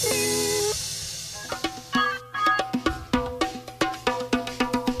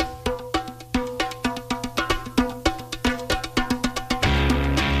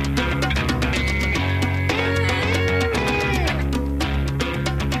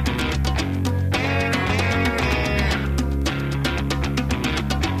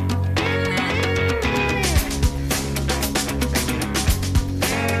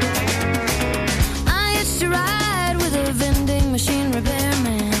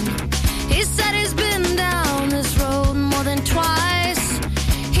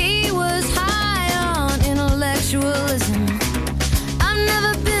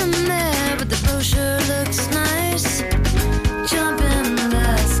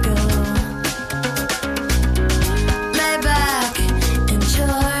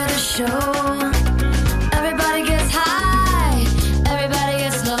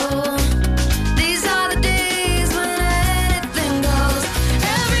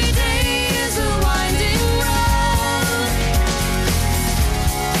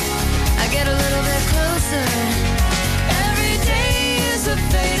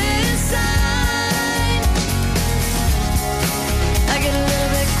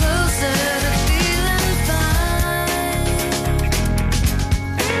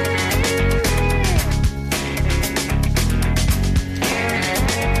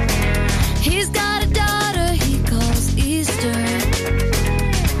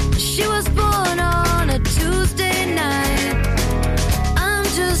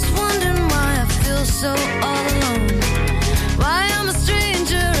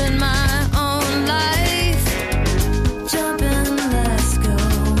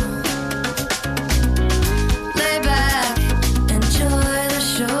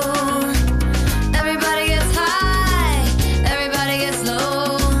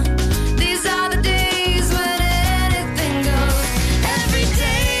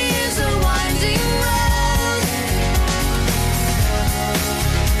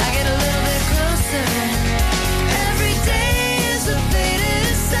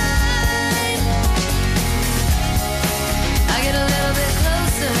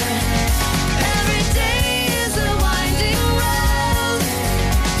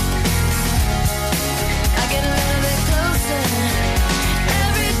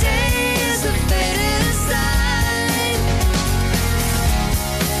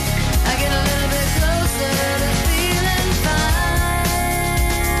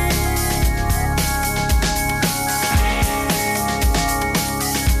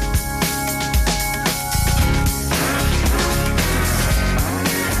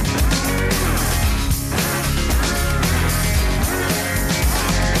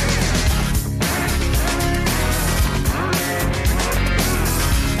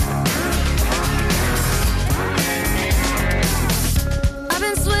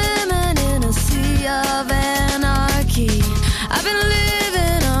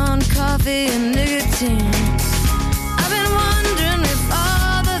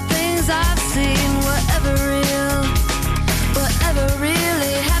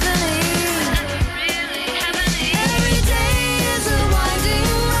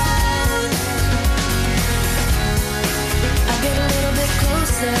 I get a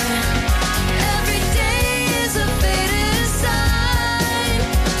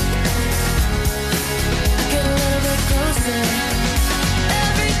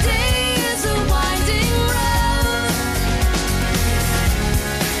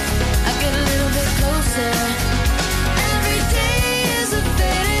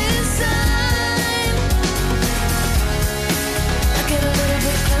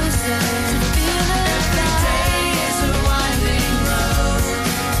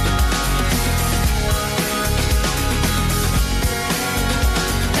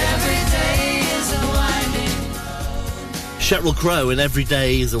Sheryl Crow, and every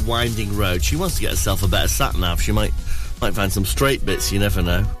day is a winding road. She wants to get herself a better sat-nav. She might find some straight bits, you never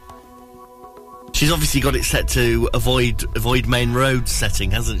know. She's obviously got it set to avoid main road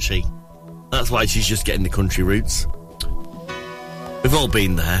setting, hasn't she? That's why she's just getting the country routes. We've all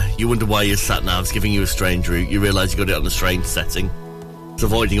been there. You wonder why your sat-nav's giving you a strange route. You realise you got it on a strange setting. It's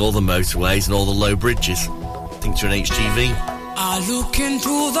avoiding all the motorways and all the low bridges. Think you're an HGV. I look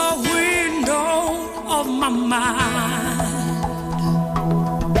into the window of my mind.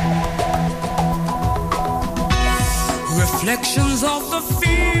 Reflections of the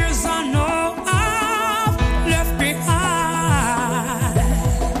fears I know I've left behind.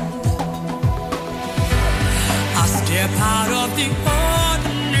 I step out of the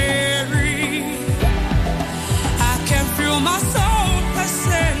ordinary. I can feel my soul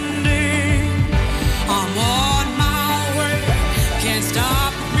ascending. I'm on my way, can't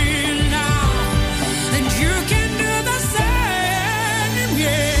stop me now. And you can do the same,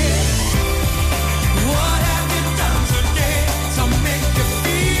 yeah. What have you done today to make you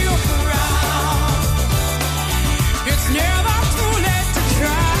feel proud? It's never too late to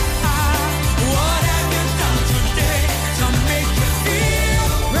try. What have you done today to make you feel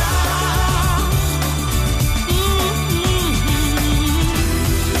proud?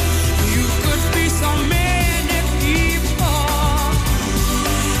 You could be so many people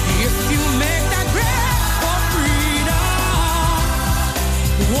if you make that grab for freedom.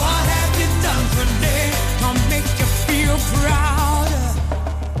 What have you done today to make you feel proud?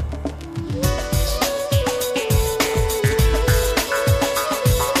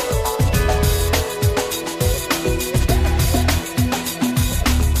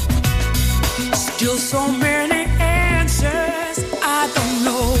 Still so many answers I don't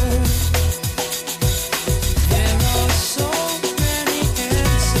know. There are so many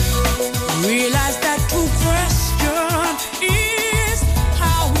answers. Realize that true question is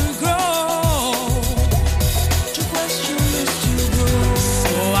how we grow. To question is to grow.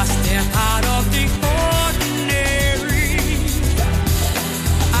 So I step out of the ordinary.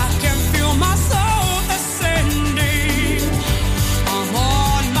 I can feel my soul ascending. I'm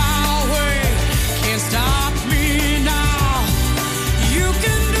on my way, can't stop me now. You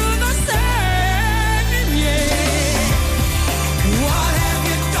can do the same, yeah. What have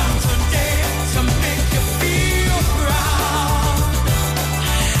you done today to make you feel proud?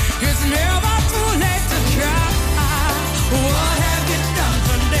 It's never too late to try. What have you done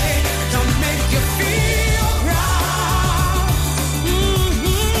today to make you feel proud?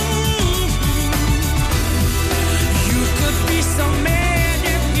 You could be so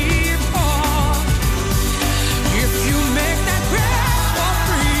many people if you make that grab for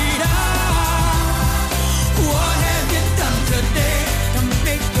freedom. What have you done today to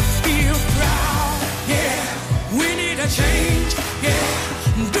make you feel proud? Yeah, we need a change. Yeah,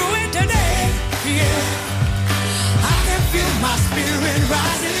 do it today. Yeah, I can feel my spirit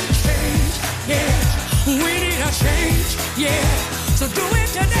rising and change. Yeah, we need a change. Yeah, so do it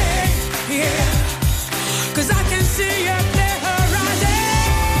today. Yeah, 'cause I can see you there rising.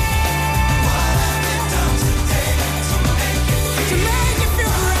 What have you done today to make you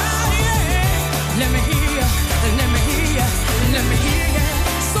feel proud? Yeah, let me hear you, let me hear you, let me hear you.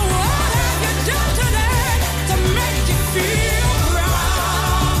 So what have you done today to make you feel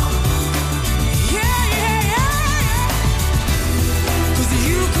proud? Yeah, yeah, yeah, yeah. 'Cause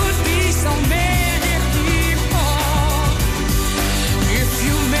you could be so many people if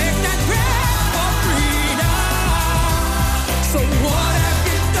you make that grab for freedom. So what have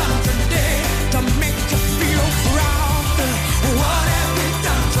you done today to make you feel proud? What have you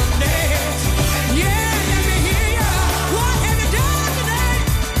done today? Yeah, let me hear you. What have you done today?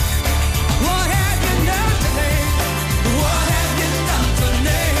 What have you done today? What have you done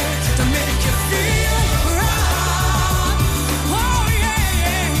today to make you feel proud? Oh yeah,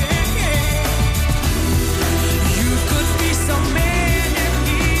 yeah, yeah, yeah. You could be so many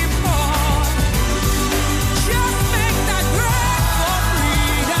people. Just make that grab for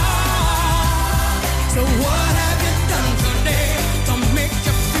freedom. So what have you done today to make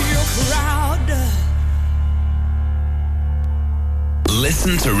you feel proud?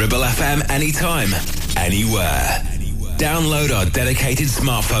 Listen to Ribble FM anytime, anywhere. Download our dedicated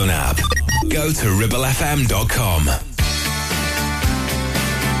smartphone app. Go to ribblefm.com.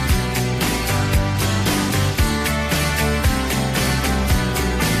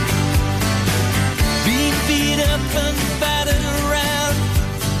 Being beat up and battered around,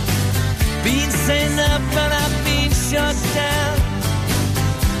 being sent up and I've been shot down.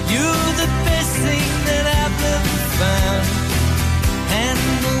 You're the best thing that I've ever found.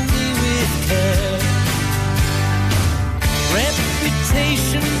 Handle me with care.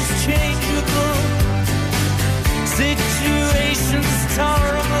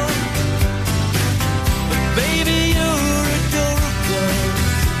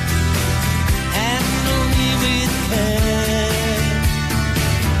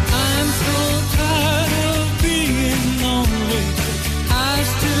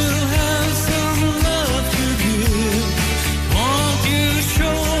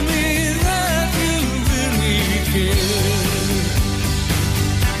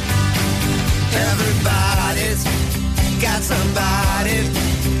 got somebody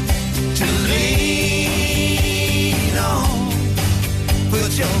to lean on.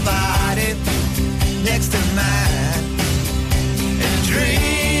 Put your body next to mine and dream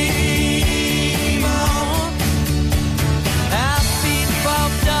on. I've been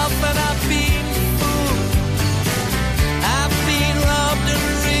bumped up and I've been fooled. I've been robbed and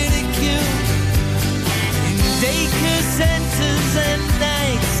ridiculed in daycare centers and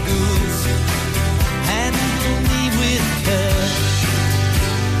night schools. Handle me with care.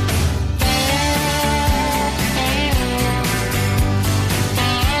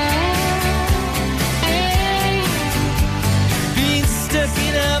 Being stuck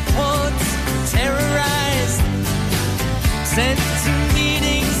in airports, terrorized, sent to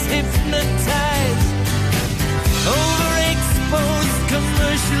meetings, hypnotized, overexposed,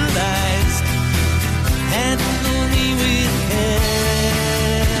 commercialized. Handle me with care.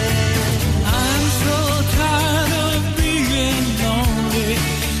 I'm so tired of being lonely.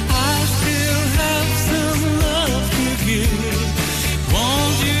 I still have some love to give.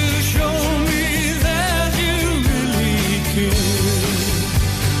 Won't you show me that you really care?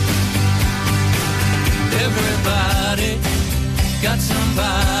 Everybody got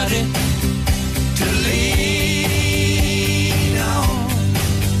somebody to lean on.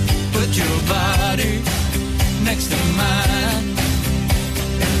 Put your body next to mine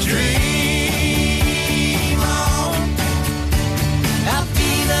and dream on. I've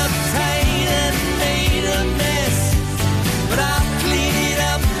been uptight and made a mess, but I'll clean it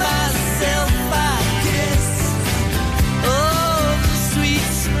up myself, I guess. Oh, the sweet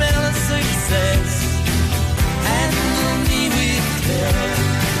smell of success. Handle me with care.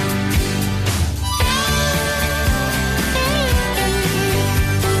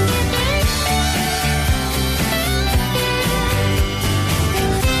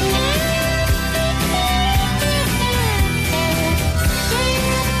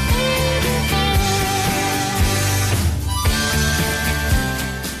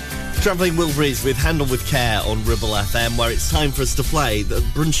 Travelling Wilburys with Handle with Care on Ribble FM, where it's time for us to play the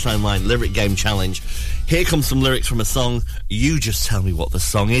Brunch Timeline Lyric Game Challenge. Here comes some lyrics from a song. You just tell me what the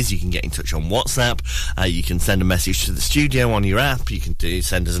song is. You can get in touch on WhatsApp. You can send a message to the studio on your app. You can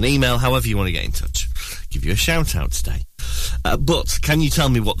send us an email, however you want to get in touch. Give you a shout-out today. But can you tell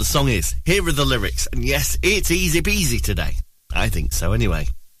me what the song is? Here are the lyrics. And yes, it's easy peasy today. I think so, anyway.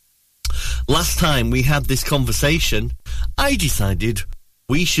 Last time we had this conversation, I decided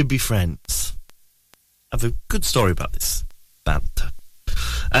we should be friends. I have a good story about this band.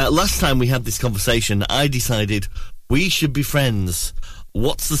 Last time we had this conversation, I decided we should be friends.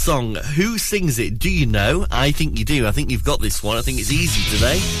 What's the song? Who sings it? Do you know? I think you do. I think you've got this one. I think it's easy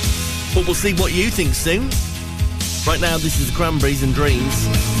today. But we'll see what you think soon. Right now, this is the Cranberries and Dreams.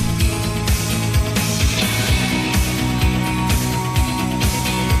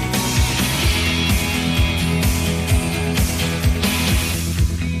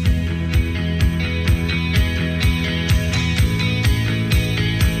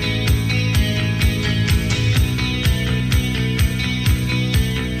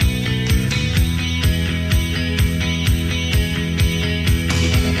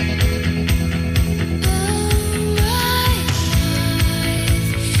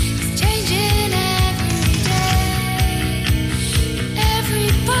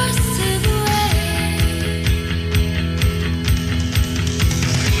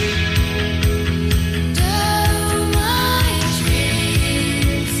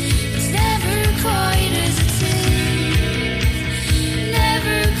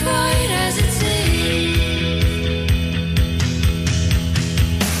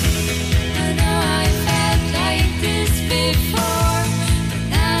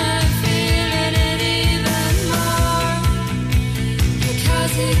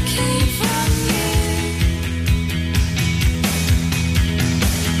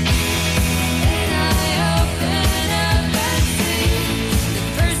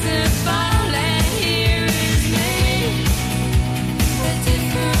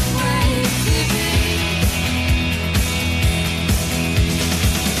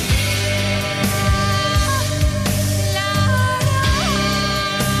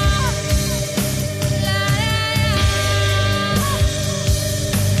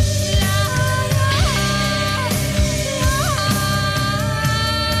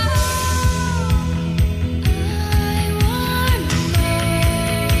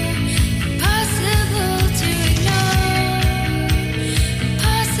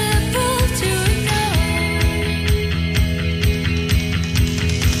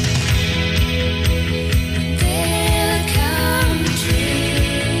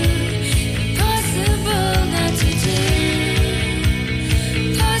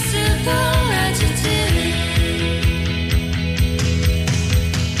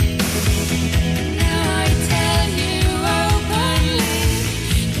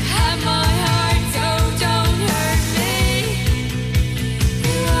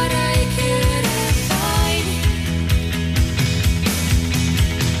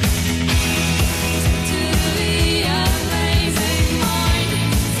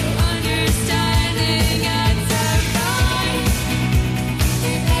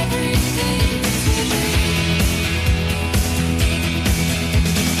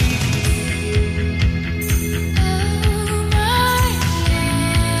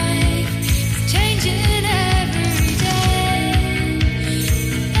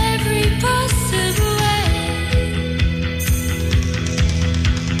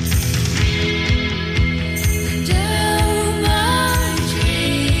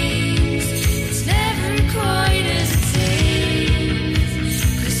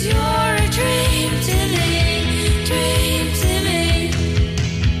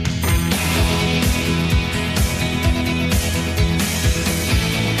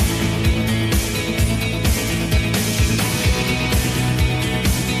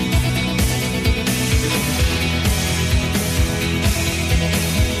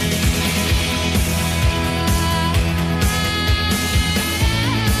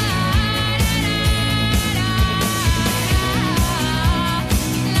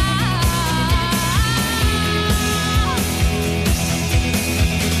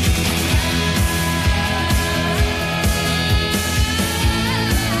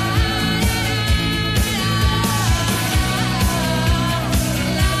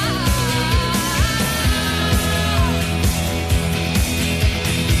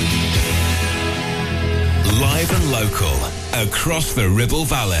 across the Ribble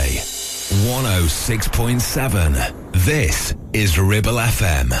Valley. 106.7. This is Ribble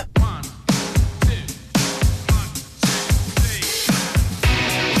FM.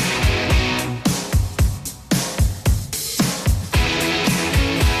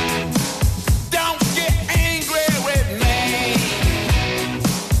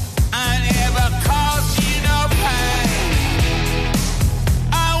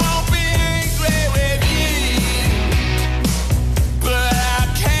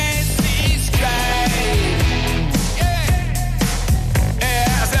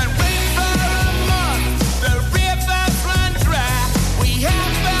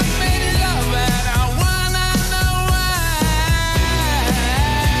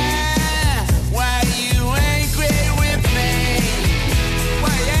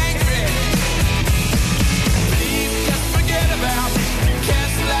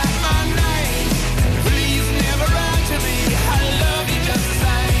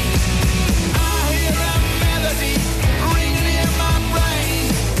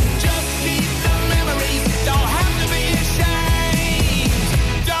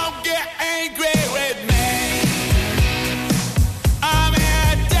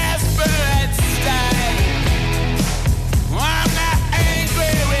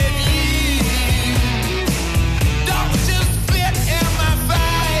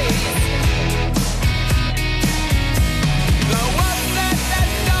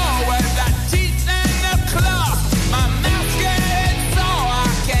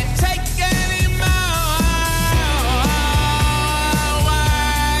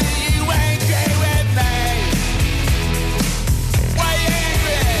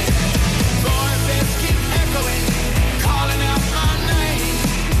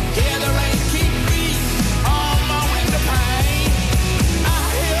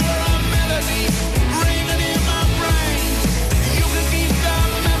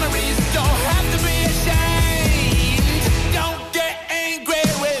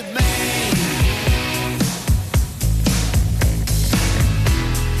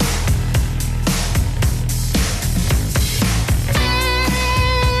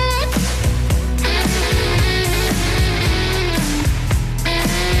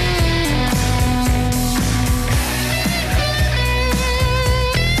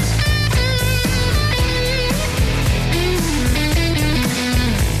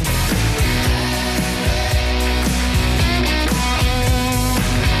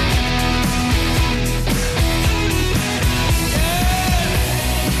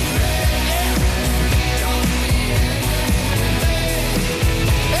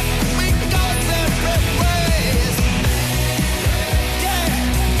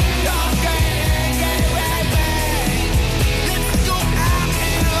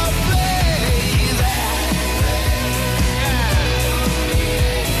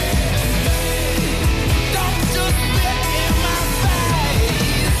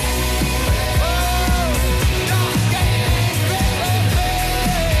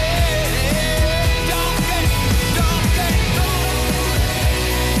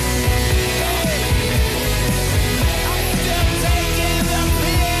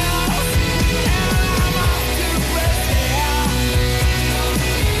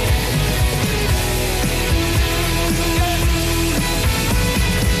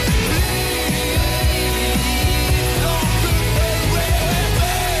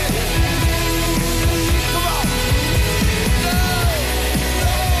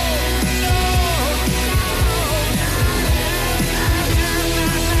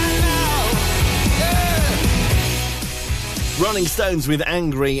 Rolling Stones with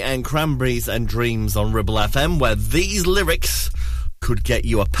Angry and Cranberries and Dreams on Ribble FM, where these lyrics could get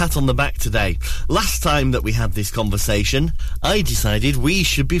you a pat on the back today. Last time that we had this conversation, I decided we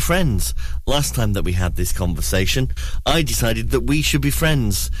should be friends. Last time that we had this conversation, I decided that we should be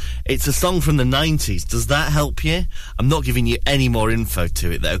friends. It's a song from the 90s. Does that help you? I'm not giving you any more info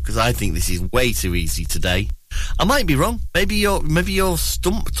to it, though, because I think this is way too easy today. I might be wrong. Maybe you're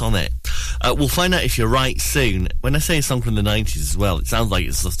stumped on it. We'll find out if you're right soon. When I say a song from the 90s as well, it sounds like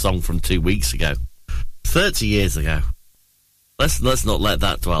it's a song from 2 weeks ago. 30 years ago. Let's not let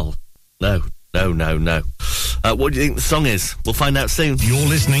that dwell. No. What do you think the song is? We'll find out soon. You're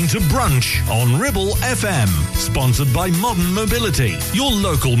listening to Brunch on Ribble FM, sponsored by Modern Mobility, your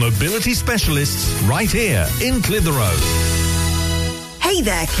local mobility specialists right here in Clitheroe. Hey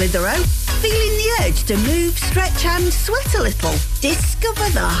there, Clitheroe. Feeling the urge to move, stretch and sweat a little?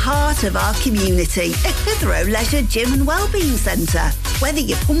 Discover the heart of our community at Clitheroe Leisure Gym and Wellbeing Centre. Whether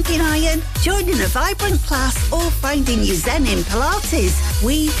you're pumping iron, joining a vibrant class or finding your zen in Pilates,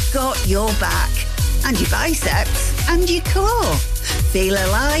 we've got your back. and your biceps and your core. Feel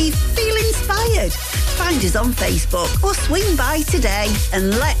alive, feel inspired. Find us on Facebook or swing by today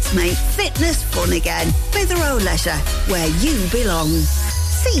and let's make fitness fun again. Clitheroe Leisure, where you belong.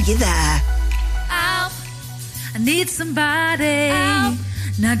 See you there. Ow. I need somebody, ow.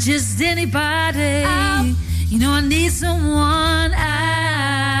 Not just anybody. Ow. You know I need someone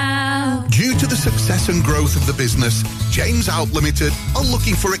out. Due to the success and growth of the business, James Out Limited are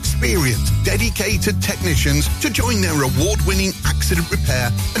looking for experienced, dedicated technicians to join their award-winning accident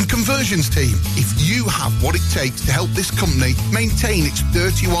repair and conversions team. If you have what it takes to help this company maintain its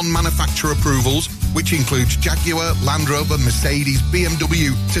 31 manufacturer approvals, which includes Jaguar, Land Rover, Mercedes,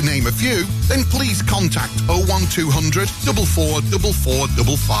 BMW, to name a few, then please contact 01200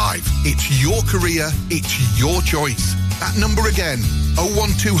 444455. It's your career, it's your choice. That number again,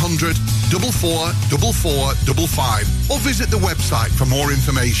 01200 444455, or visit the website for more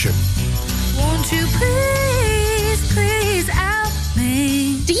information. Won't you please out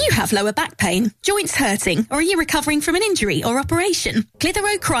me? Do you have lower back pain, joints hurting, or are you recovering from an injury or operation?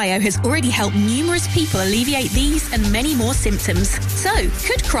 Clitheroe Cryo has already helped numerous people alleviate these and many more symptoms. So,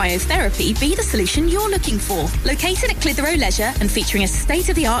 could cryotherapy be the solution you're looking for? Located at Clitheroe Leisure and featuring a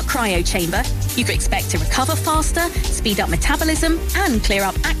state-of-the-art cryo chamber, you could expect to recover faster, speed up metabolism, and clear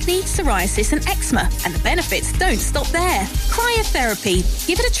up acne, psoriasis, and eczema. And the benefits don't stop there. Cryotherapy.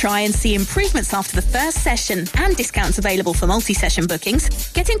 Give it a try and see improvements after the first session, and discounts available for multi-session bookings.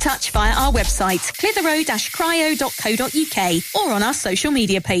 Get in touch via our website, clitheroe-cryo.co.uk, or on our social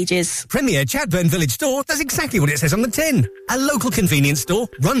media pages. Premier Chatburn Village Store does exactly what it says on the tin. A local convenience store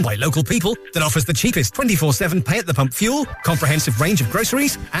run by local people that offers the cheapest 24/7 pay-at-the-pump fuel, comprehensive range of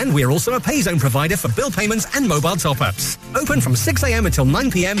groceries, and we're also a pay zone provider for bill payments and mobile top-ups. Open from 6 a.m. until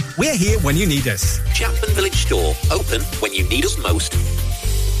 9 p.m. We're here when you need us. Chatburn Village Store, open when you need us most.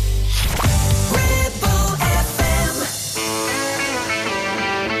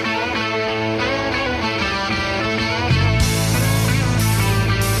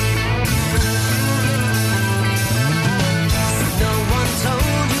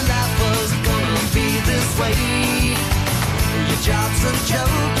 Your job's a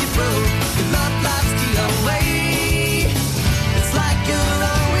joke, you broke. Your love life's the away. It's like you're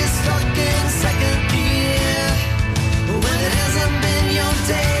always stuck in second gear. When it hasn't been your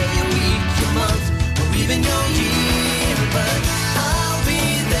day, your week, your month, or even your year. But I'll be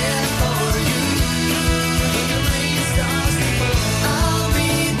there for you. When the rain starts to fall, I'll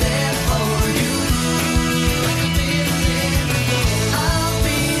be there for you. Like I've been there before. I'll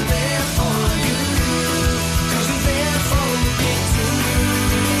be there for you. 'Cause you're there for me too.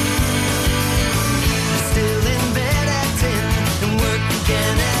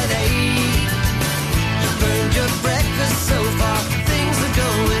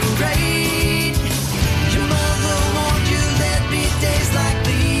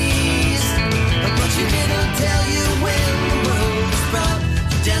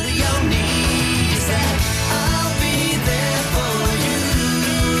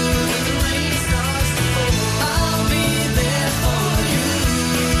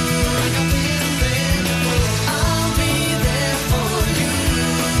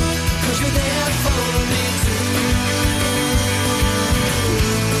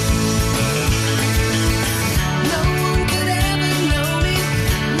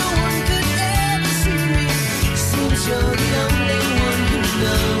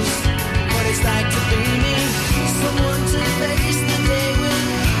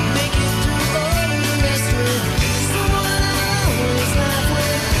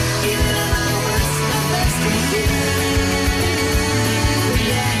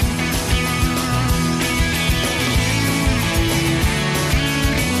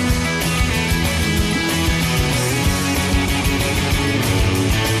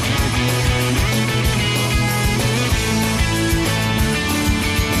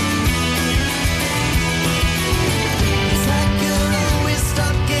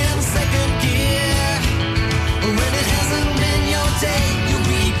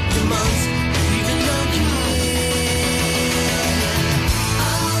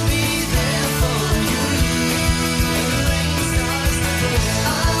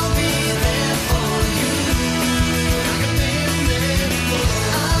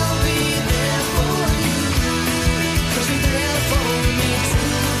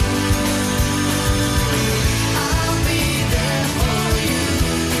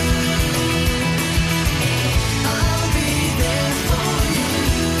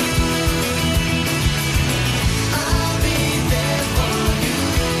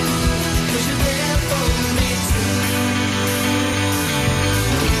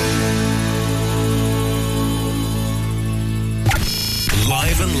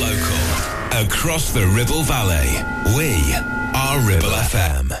 local. Across the Ribble Valley, we are Ribble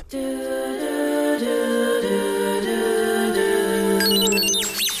FM.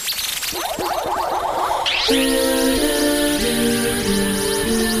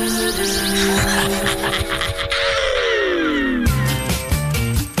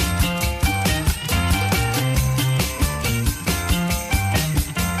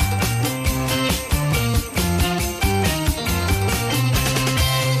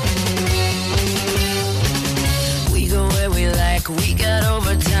 We got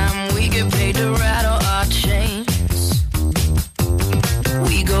overtime, we get paid to rattle our chains.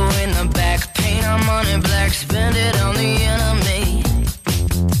 We go in the back, paint our money black, spend it on the enemy.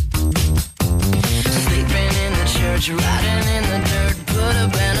 Sleeping in the church, riding in the dirt, put a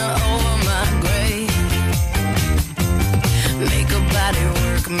banner over my grave. Make a body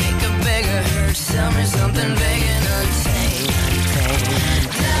work, make a beggar hurt, tell me something big and untamed.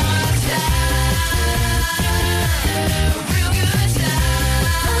 Now I'm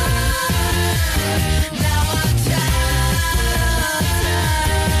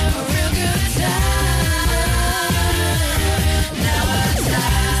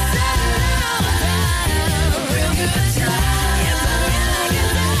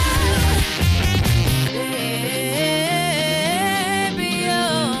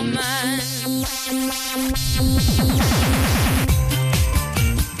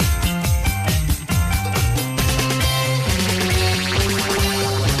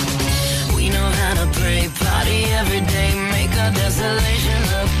desolation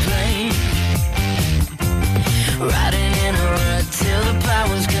look plain. Riding in a rut till the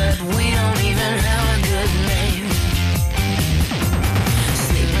power's cut. We don't even have a good name.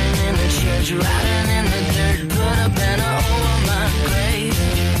 Sleeping in the church, riding in the dirt, put a banner over my grave.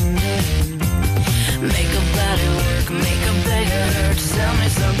 Make a body work, make a beggar hurt, tell me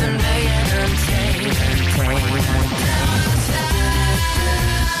something big and untamed. Now I'm tired,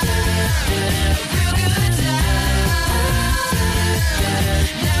 real good time.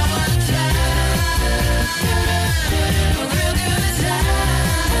 Now I'm tired, real good time.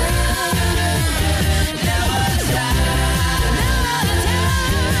 Now I'm tired,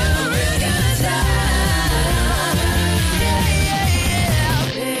 real good time. Yeah, yeah, yeah.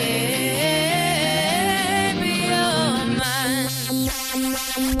 Baby, you're mine.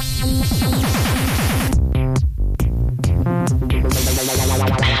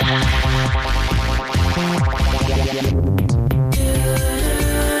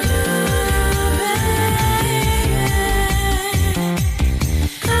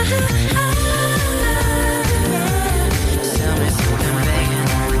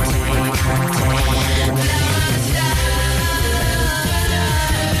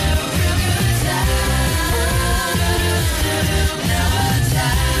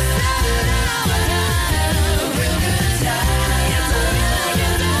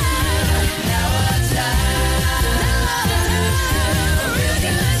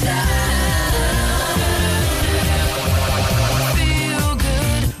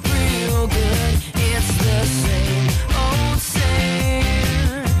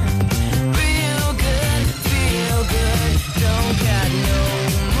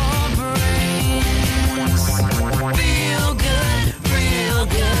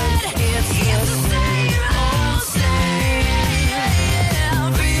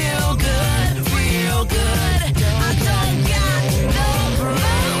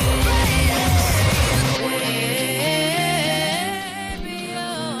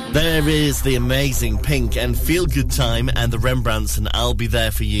 There is the amazing Pink and Feel Good Time and the Rembrandts and I'll Be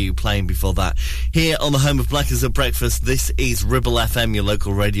There For You playing before that. Here on the home of Blackers at Breakfast, this is Ribble FM, your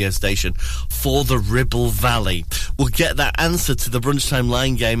local radio station for the Ribble Valley. We'll get that answer to the Brunchtime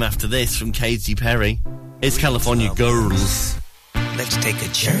line game after this from Katy Perry. It's California Girls. Let's take a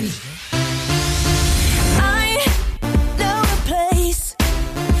journey. I know a place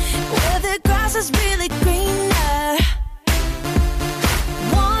where the grass is really greener.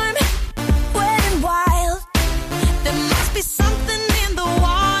 Warm, wet and wild. There must be something in the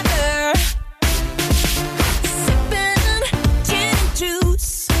water. Sipping gin and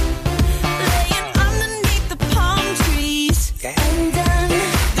juice, laying underneath the palm trees. And then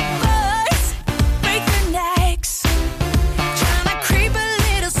the birds break their necks, trying to creep a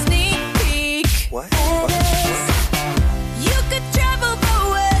little sneak peek. What? You could travel the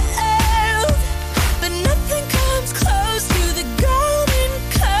world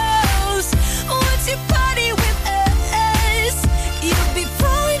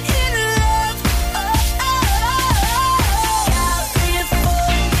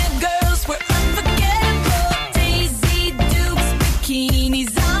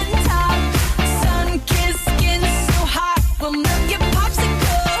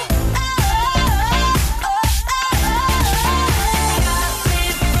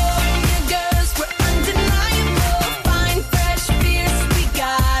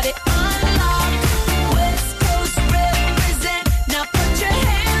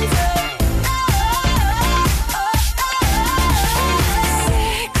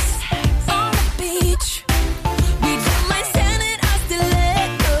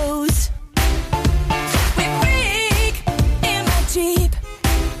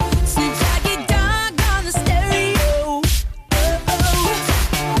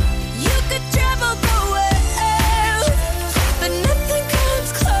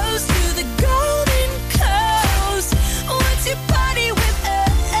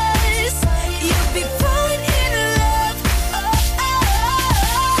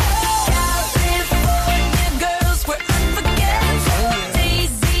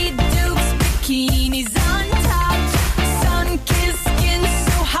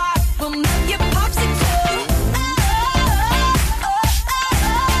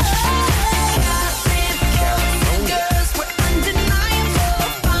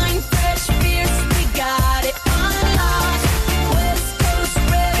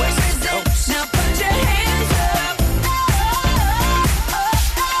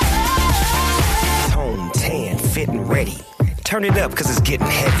turn it up, cause it's getting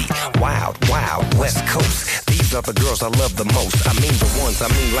heavy. Wild, wild, West Coast. These are the girls I love the most. I mean the ones,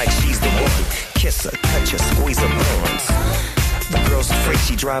 I mean like she's the one. Kiss her, touch her, squeeze her buns. The girl's afraid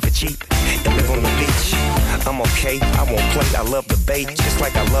she drive a Jeep and live on the beach. I'm okay, I won't play, I love the bay, just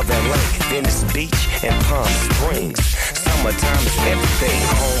like I love LA, Venice Beach, and Palm Springs. Summertime is everything,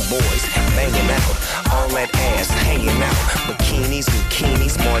 homeboys banging out, all that ass hanging out. Bikinis,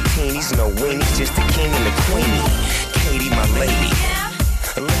 bikinis, martinis, no weenies, just the king and the queenie. Katie, my lady,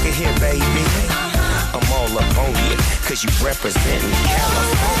 look at here, baby. I'm all up on you, cause you representing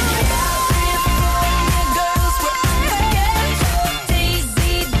California.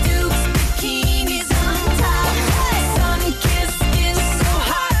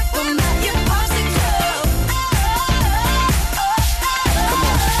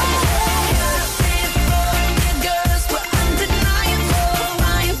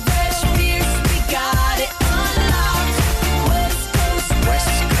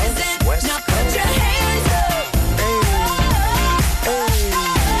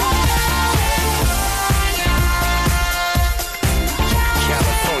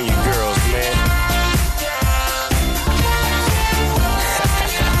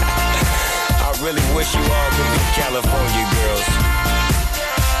 Wish you all could be California girls.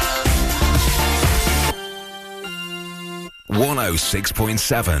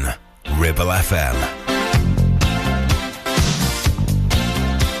 106.7 Ribble FM.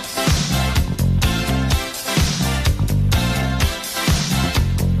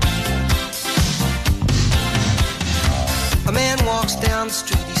 A man walks down the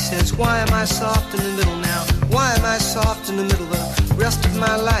street, he says, why am I soft in the middle now? Why am I soft in the middle? The rest of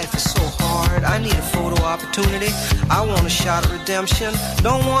my life is so hard. I need a photo opportunity. I want a shot of redemption.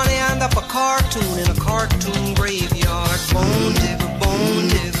 Don't want to end up a cartoon in a cartoon graveyard. Bone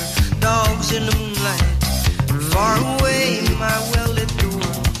digger, dogs in the moonlight. Far away, my well-lit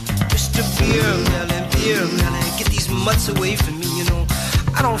door. Mr. Beer Melly, get these mutts away from me, you know.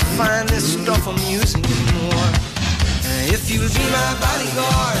 I don't find this stuff amusing anymore. If you'll be my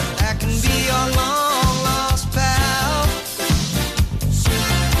bodyguard, I can be your long-lost pal.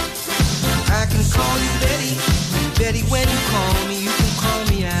 I can call you Betty, and Betty, when you call me, you can call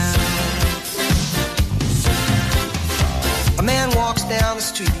me out. A man walks down the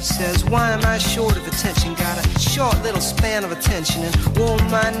street, he says, why am I short of attention? Got a short little span of attention, and oh,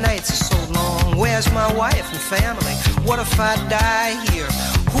 my nights are so long. Where's my wife and family? What if I die here?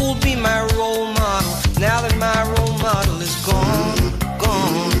 Who'll be my role model now that my role model is gone?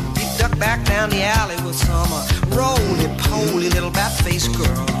 He ducked back down the alley with some roly-poly little bat-faced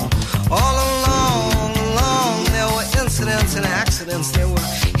girl. All along, there were incidents and accidents, there were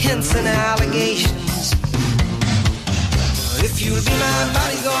hints and allegations. If you'll be my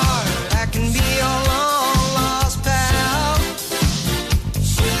bodyguard, I can be your long-lost pal.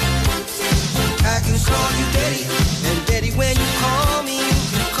 I can call you Betty, and Betty, when you call me, you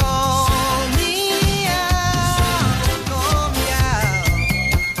can call me out, call me out.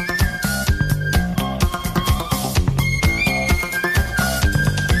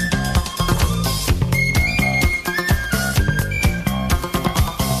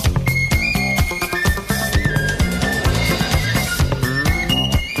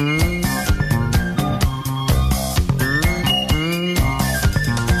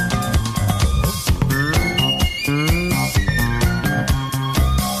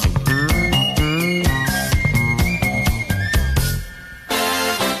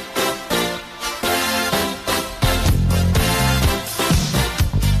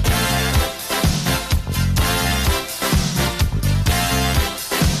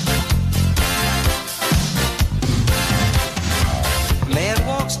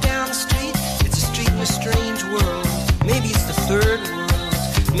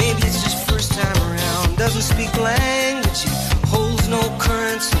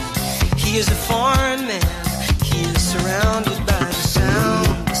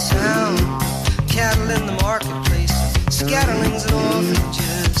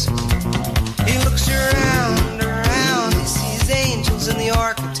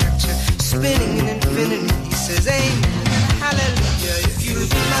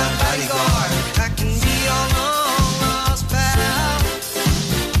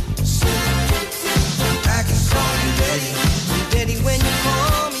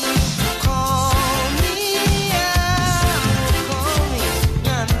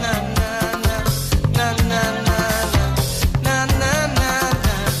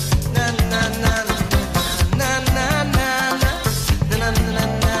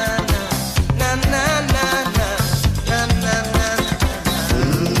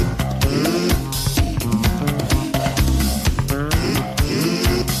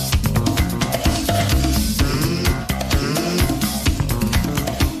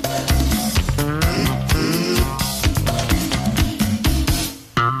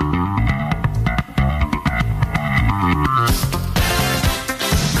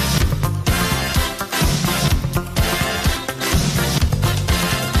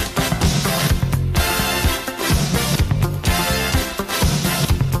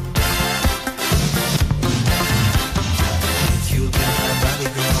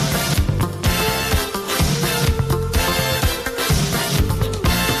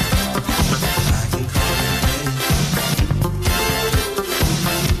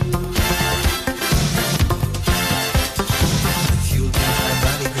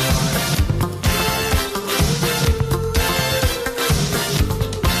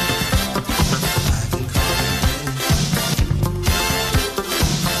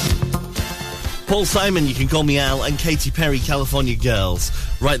 Paul Simon, You Can Call Me Al, and Katy Perry, California Girls.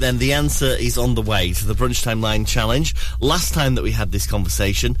 Right then, the answer is on the way to the Brunch Time Line Challenge. Last time that we had this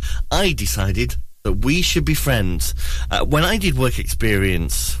conversation, I decided that we should be friends. When I did work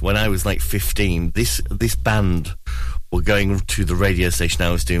experience, when I was like 15, this band were going to the radio station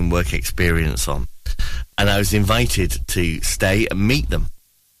I was doing work experience on. And I was invited to stay and meet them.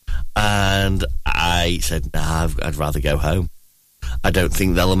 And I said, nah, I'd rather go home. I don't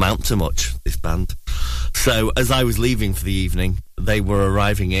think they'll amount to much, this band. So as I was leaving for the evening, they were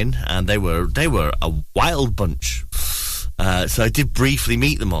arriving in, and they were a wild bunch. So I did briefly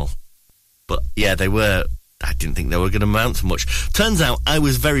meet them all. But yeah, I didn't think they were going to amount to much. Turns out I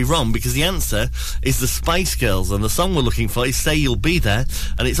was very wrong, because the answer is the Spice Girls, and the song we're looking for is Say You'll Be There,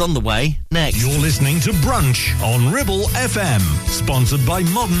 and it's on the way next. You're listening to Brunch on Ribble FM, sponsored by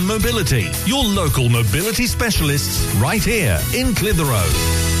Modern Mobility, your local mobility specialists right here in Clitheroe.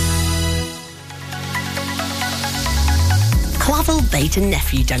 Clavel Bait &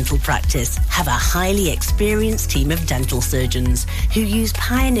 Nephew Dental Practice have a highly experienced team of dental surgeons who use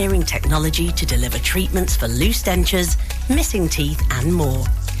pioneering technology to deliver treatments for loose dentures, missing teeth and more.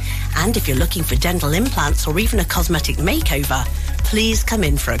 And if you're looking for dental implants or even a cosmetic makeover, please come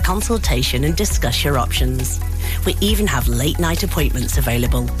in for a consultation and discuss your options. We even have late night appointments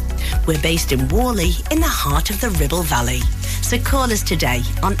available. We're based in Worley in the heart of the Ribble Valley. So call us today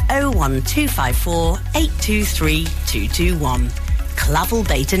on 01254 823 221. Clavel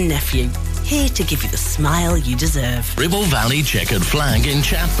Bait & Nephew, here to give you the smile you deserve. Ribble Valley Checkered Flag in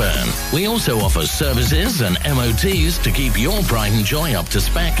Chatburn. We also offer services and MOTs to keep your pride and joy up to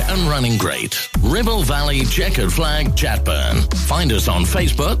spec and running great. Ribble Valley Checkered Flag, Chatburn. Find us on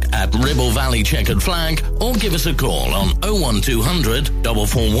Facebook at Ribble Valley Checkered Flag, or give us a call on 01200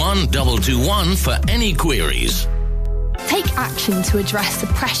 441 221 for any queries. Take action to address the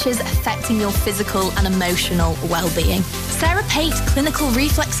pressures affecting your physical and emotional well-being. Sarah Pate Clinical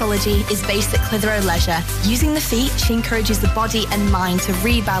Reflexology is based at Clitheroe Leisure. Using the feet, she encourages the body and mind to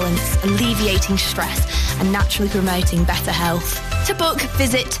rebalance, alleviating stress and naturally promoting better health. To book,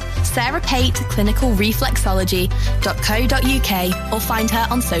 visit sarahpateclinicalreflexology.co.uk or find her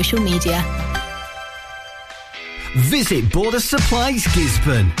on social media. Visit Border Supplies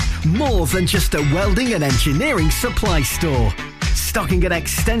Gisborne. More than just a welding and engineering supply store. Stocking an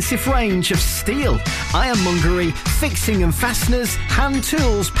extensive range of steel, ironmongery, fixing and fasteners, hand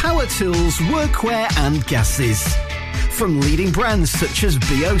tools, power tools, workwear and gases. From leading brands such as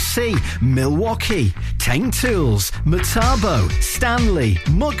BOC, Milwaukee, Tang Tools, Metabo, Stanley,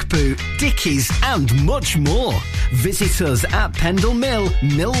 Muck Boot, Dickies and much more. Visit us at Pendle Mill,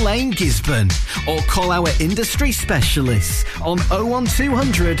 Mill Lane, Gisborne, or call our industry specialists on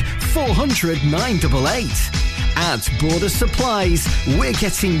 01200 400 988. At Border Supplies, we're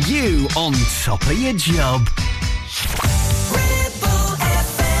getting you on top of your job.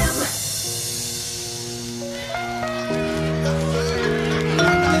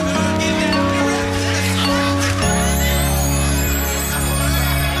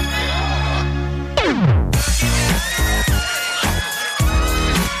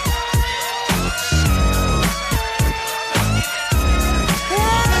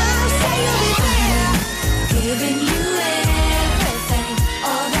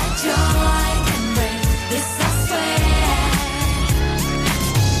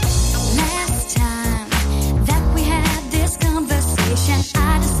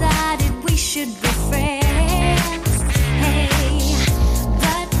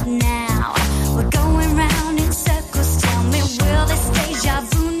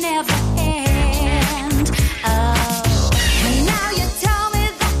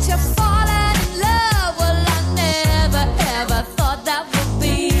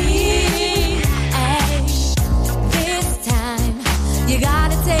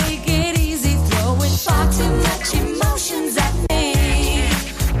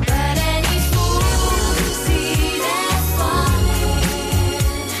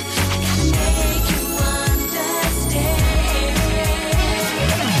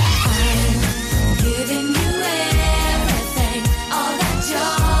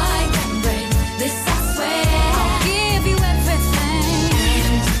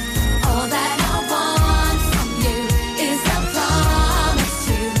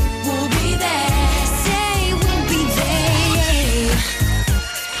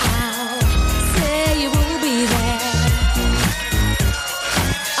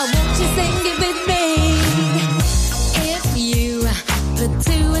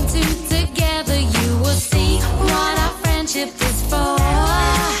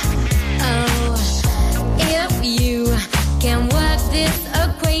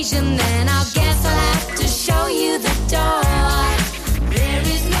 Then I'll guess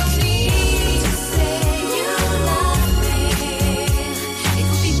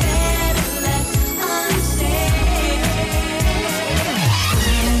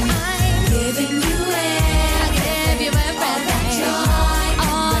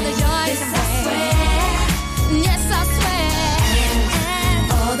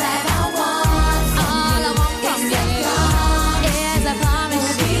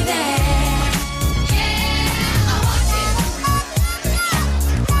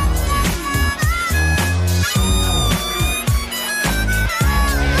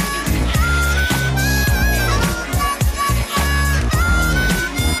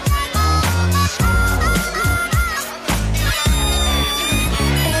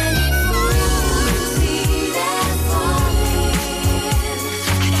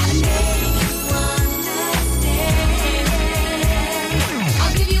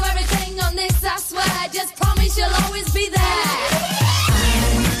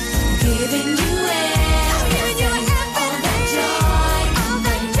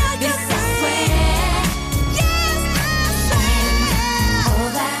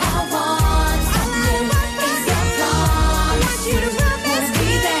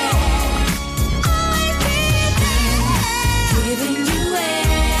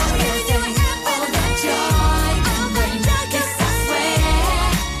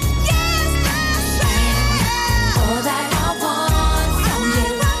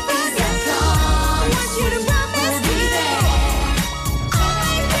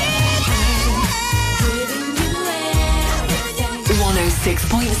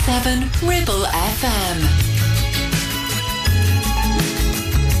 96.7 Ribble FM.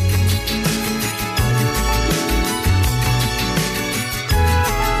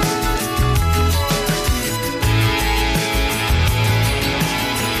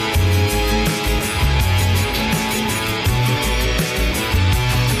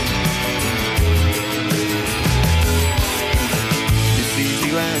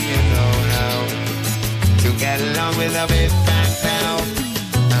 Get along with a bit back now.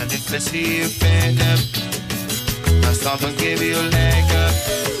 And if I see you fed up, I'll stop and give you a leg up.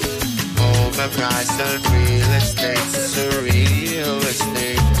 Overpriced on real estate, it's a real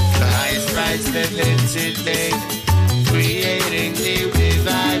estate. The highest price they've hit today, creating new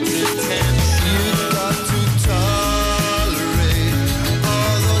divides and tension. You've got to tolerate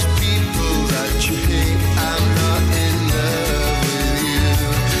all those people that you hate. I'm not in love with you,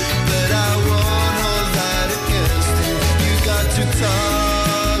 but I won't hold that against you. You got to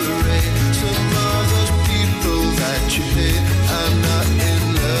tolerate some of those people that you hate. I'm not in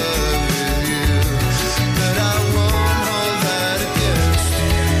love with you, but I won't hold that against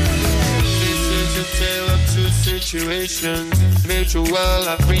you. This is a tale of two situations, mutual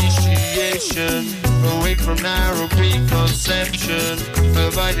appreciation, away from narrow preconception,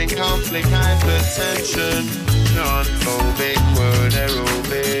 avoiding conflict, hypertension, non-phobic word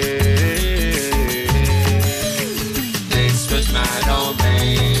aerobic. This was my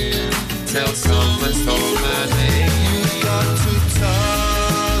domain till someone stole my name. You got to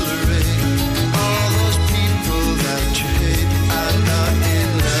tolerate all those people that you hate. I'm not in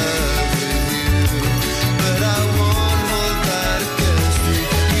love with you, but I won't hold that against you.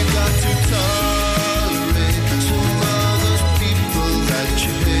 You got to tolerate some of those people that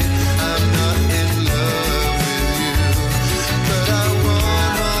you hate. I'm not in love with you, but I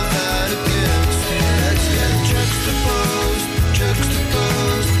won't hold that against you. Let's get juxtaposed,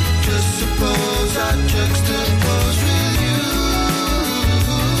 just suppose I juxtapose with you.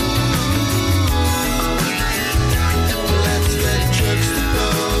 Let's get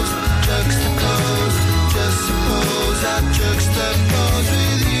juxtaposed, just suppose I juxtapose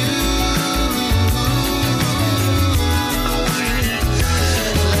with you.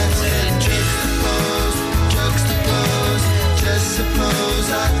 Let's get juxtaposed, just suppose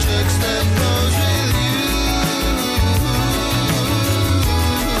I juxtapose with you.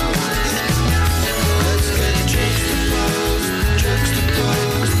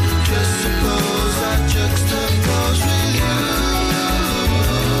 Just suppose I juxtapose with you.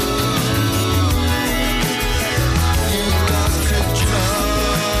 You got to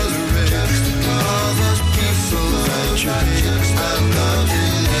tolerate all those people that you hate. I'm not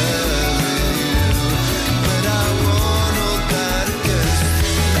in love with you, but I won't hold that against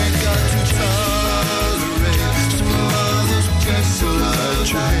you. You got to tolerate some of those people that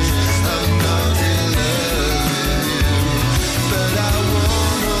you hate. I'm not in love with you, but I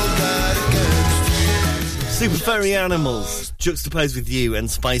won't hold that against you. Super Furry Animals, juxtaposed with you, and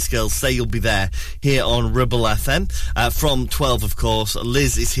Spice Girls, Say You'll Be There, here on Ribble FM. From 12, of course,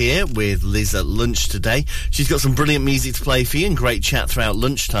 Liz is here with Liz at lunch today. She's got some brilliant music to play for you and great chat throughout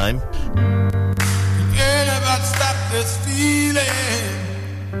lunchtime. Forget about stop this feeling.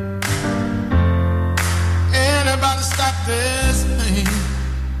 Anybody stop this pain.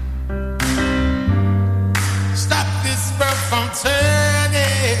 Stop this bird from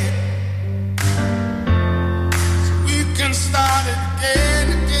turning. So we can start it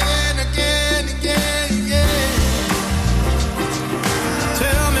again.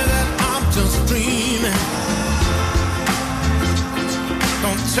 Tell me that I'm just dreaming.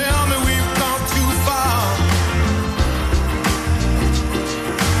 Don't tell me we've gone too far.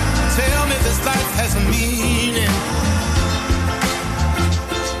 Tell me this life has a meaning.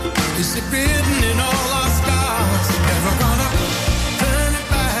 Is it written in all our stars? Never gonna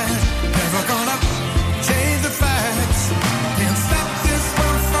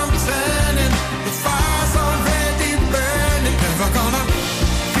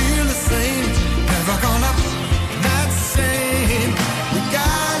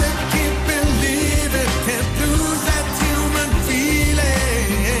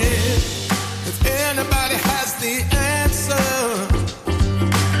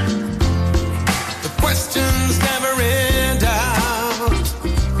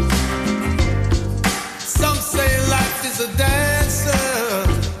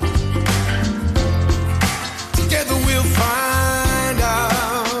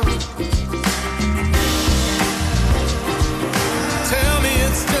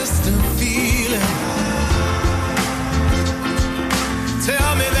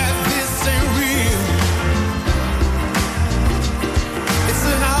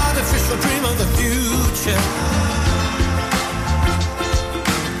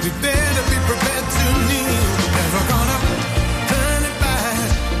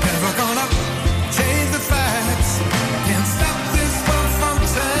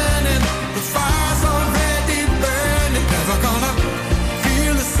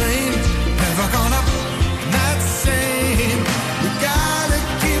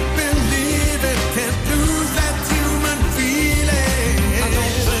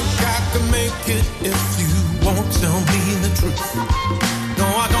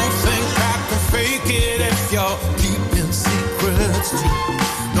true.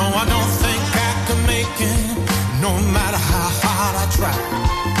 No, I don't think I can make it, no matter how hard I try.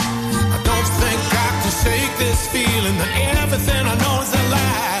 I don't think I can shake this feeling that everything I know is a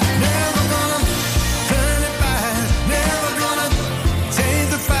lie. Never gonna turn it back, never gonna change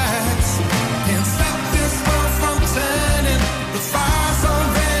the facts. Can't stop this world from turning, the fire's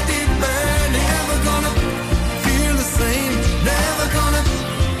already burning. Never gonna feel the same, never gonna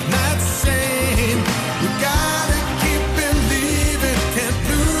not the same. We gotta keep believing, can't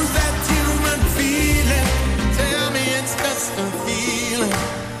lose that human feeling. Tell me it's just a feeling.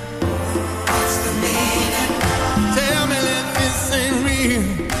 What's the meaning? Tell me that this ain't real.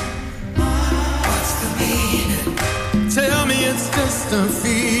 What's the meaning? Tell me it's just a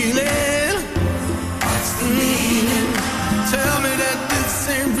feeling. What's the meaning? Tell me that this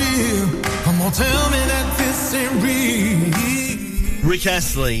ain't real. Come on, tell me that this ain't real. Rick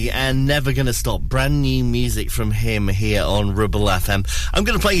Astley and Never Gonna Stop. Brand new music from him here on Ribble FM. I'm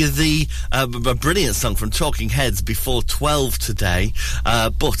going to play you the a brilliant song from Talking Heads before 12 today,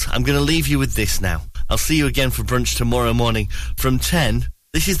 but I'm going to leave you with this now. I'll see you again for brunch tomorrow morning from 10.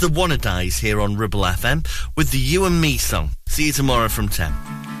 This is the Wannadies here on Ribble FM with the You and Me song. See you tomorrow from 10.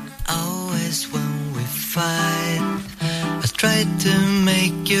 Always when we fight, I try to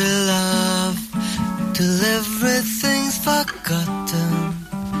make you laugh till everything's forgotten.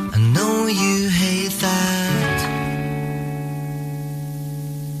 I know you hate that.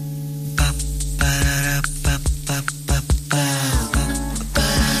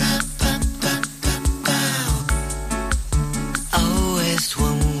 Always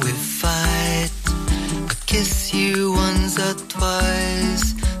when we fight, I kiss you once or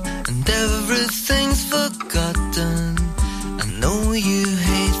twice, and everything's forgotten. I know you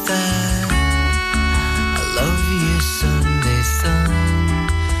hate that. I love you Sunday sun.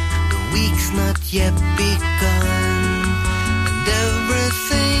 The week's not yet begun, and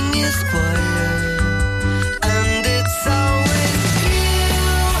everything is quiet, and it's always you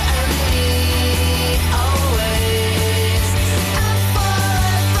and me, always and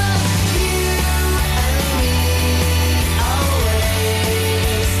forever. You and me, always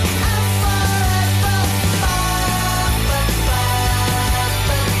and forever.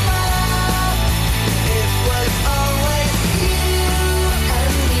 It was always you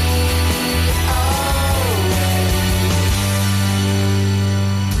and me, always.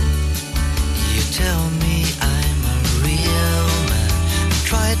 You tell me I'm a real man,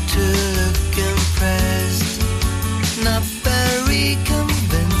 try to look impressed, not very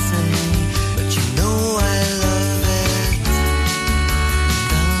convincing, but you know I love it.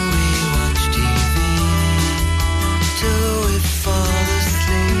 Then we watch TV till we fall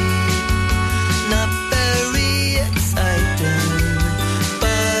asleep, not very exciting,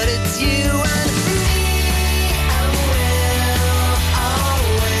 but it's you and me, and we'll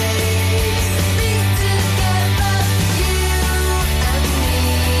always be together. You and me,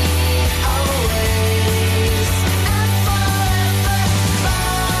 always and forever.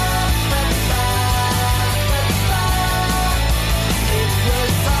 It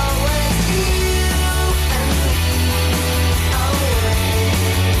was always you and me, always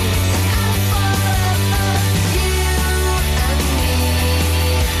and forever. You and me,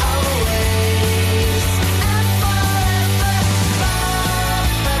 always and forever. It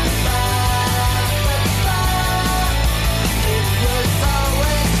was always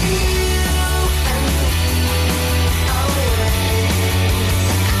you and me,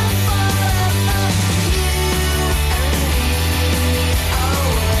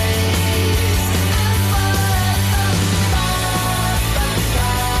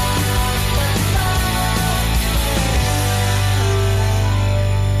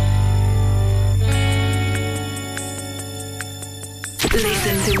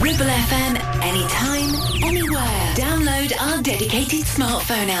 Listen to Ribble FM anytime, anywhere. Download our dedicated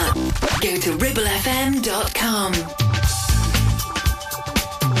smartphone app. Go to ribblefm.com.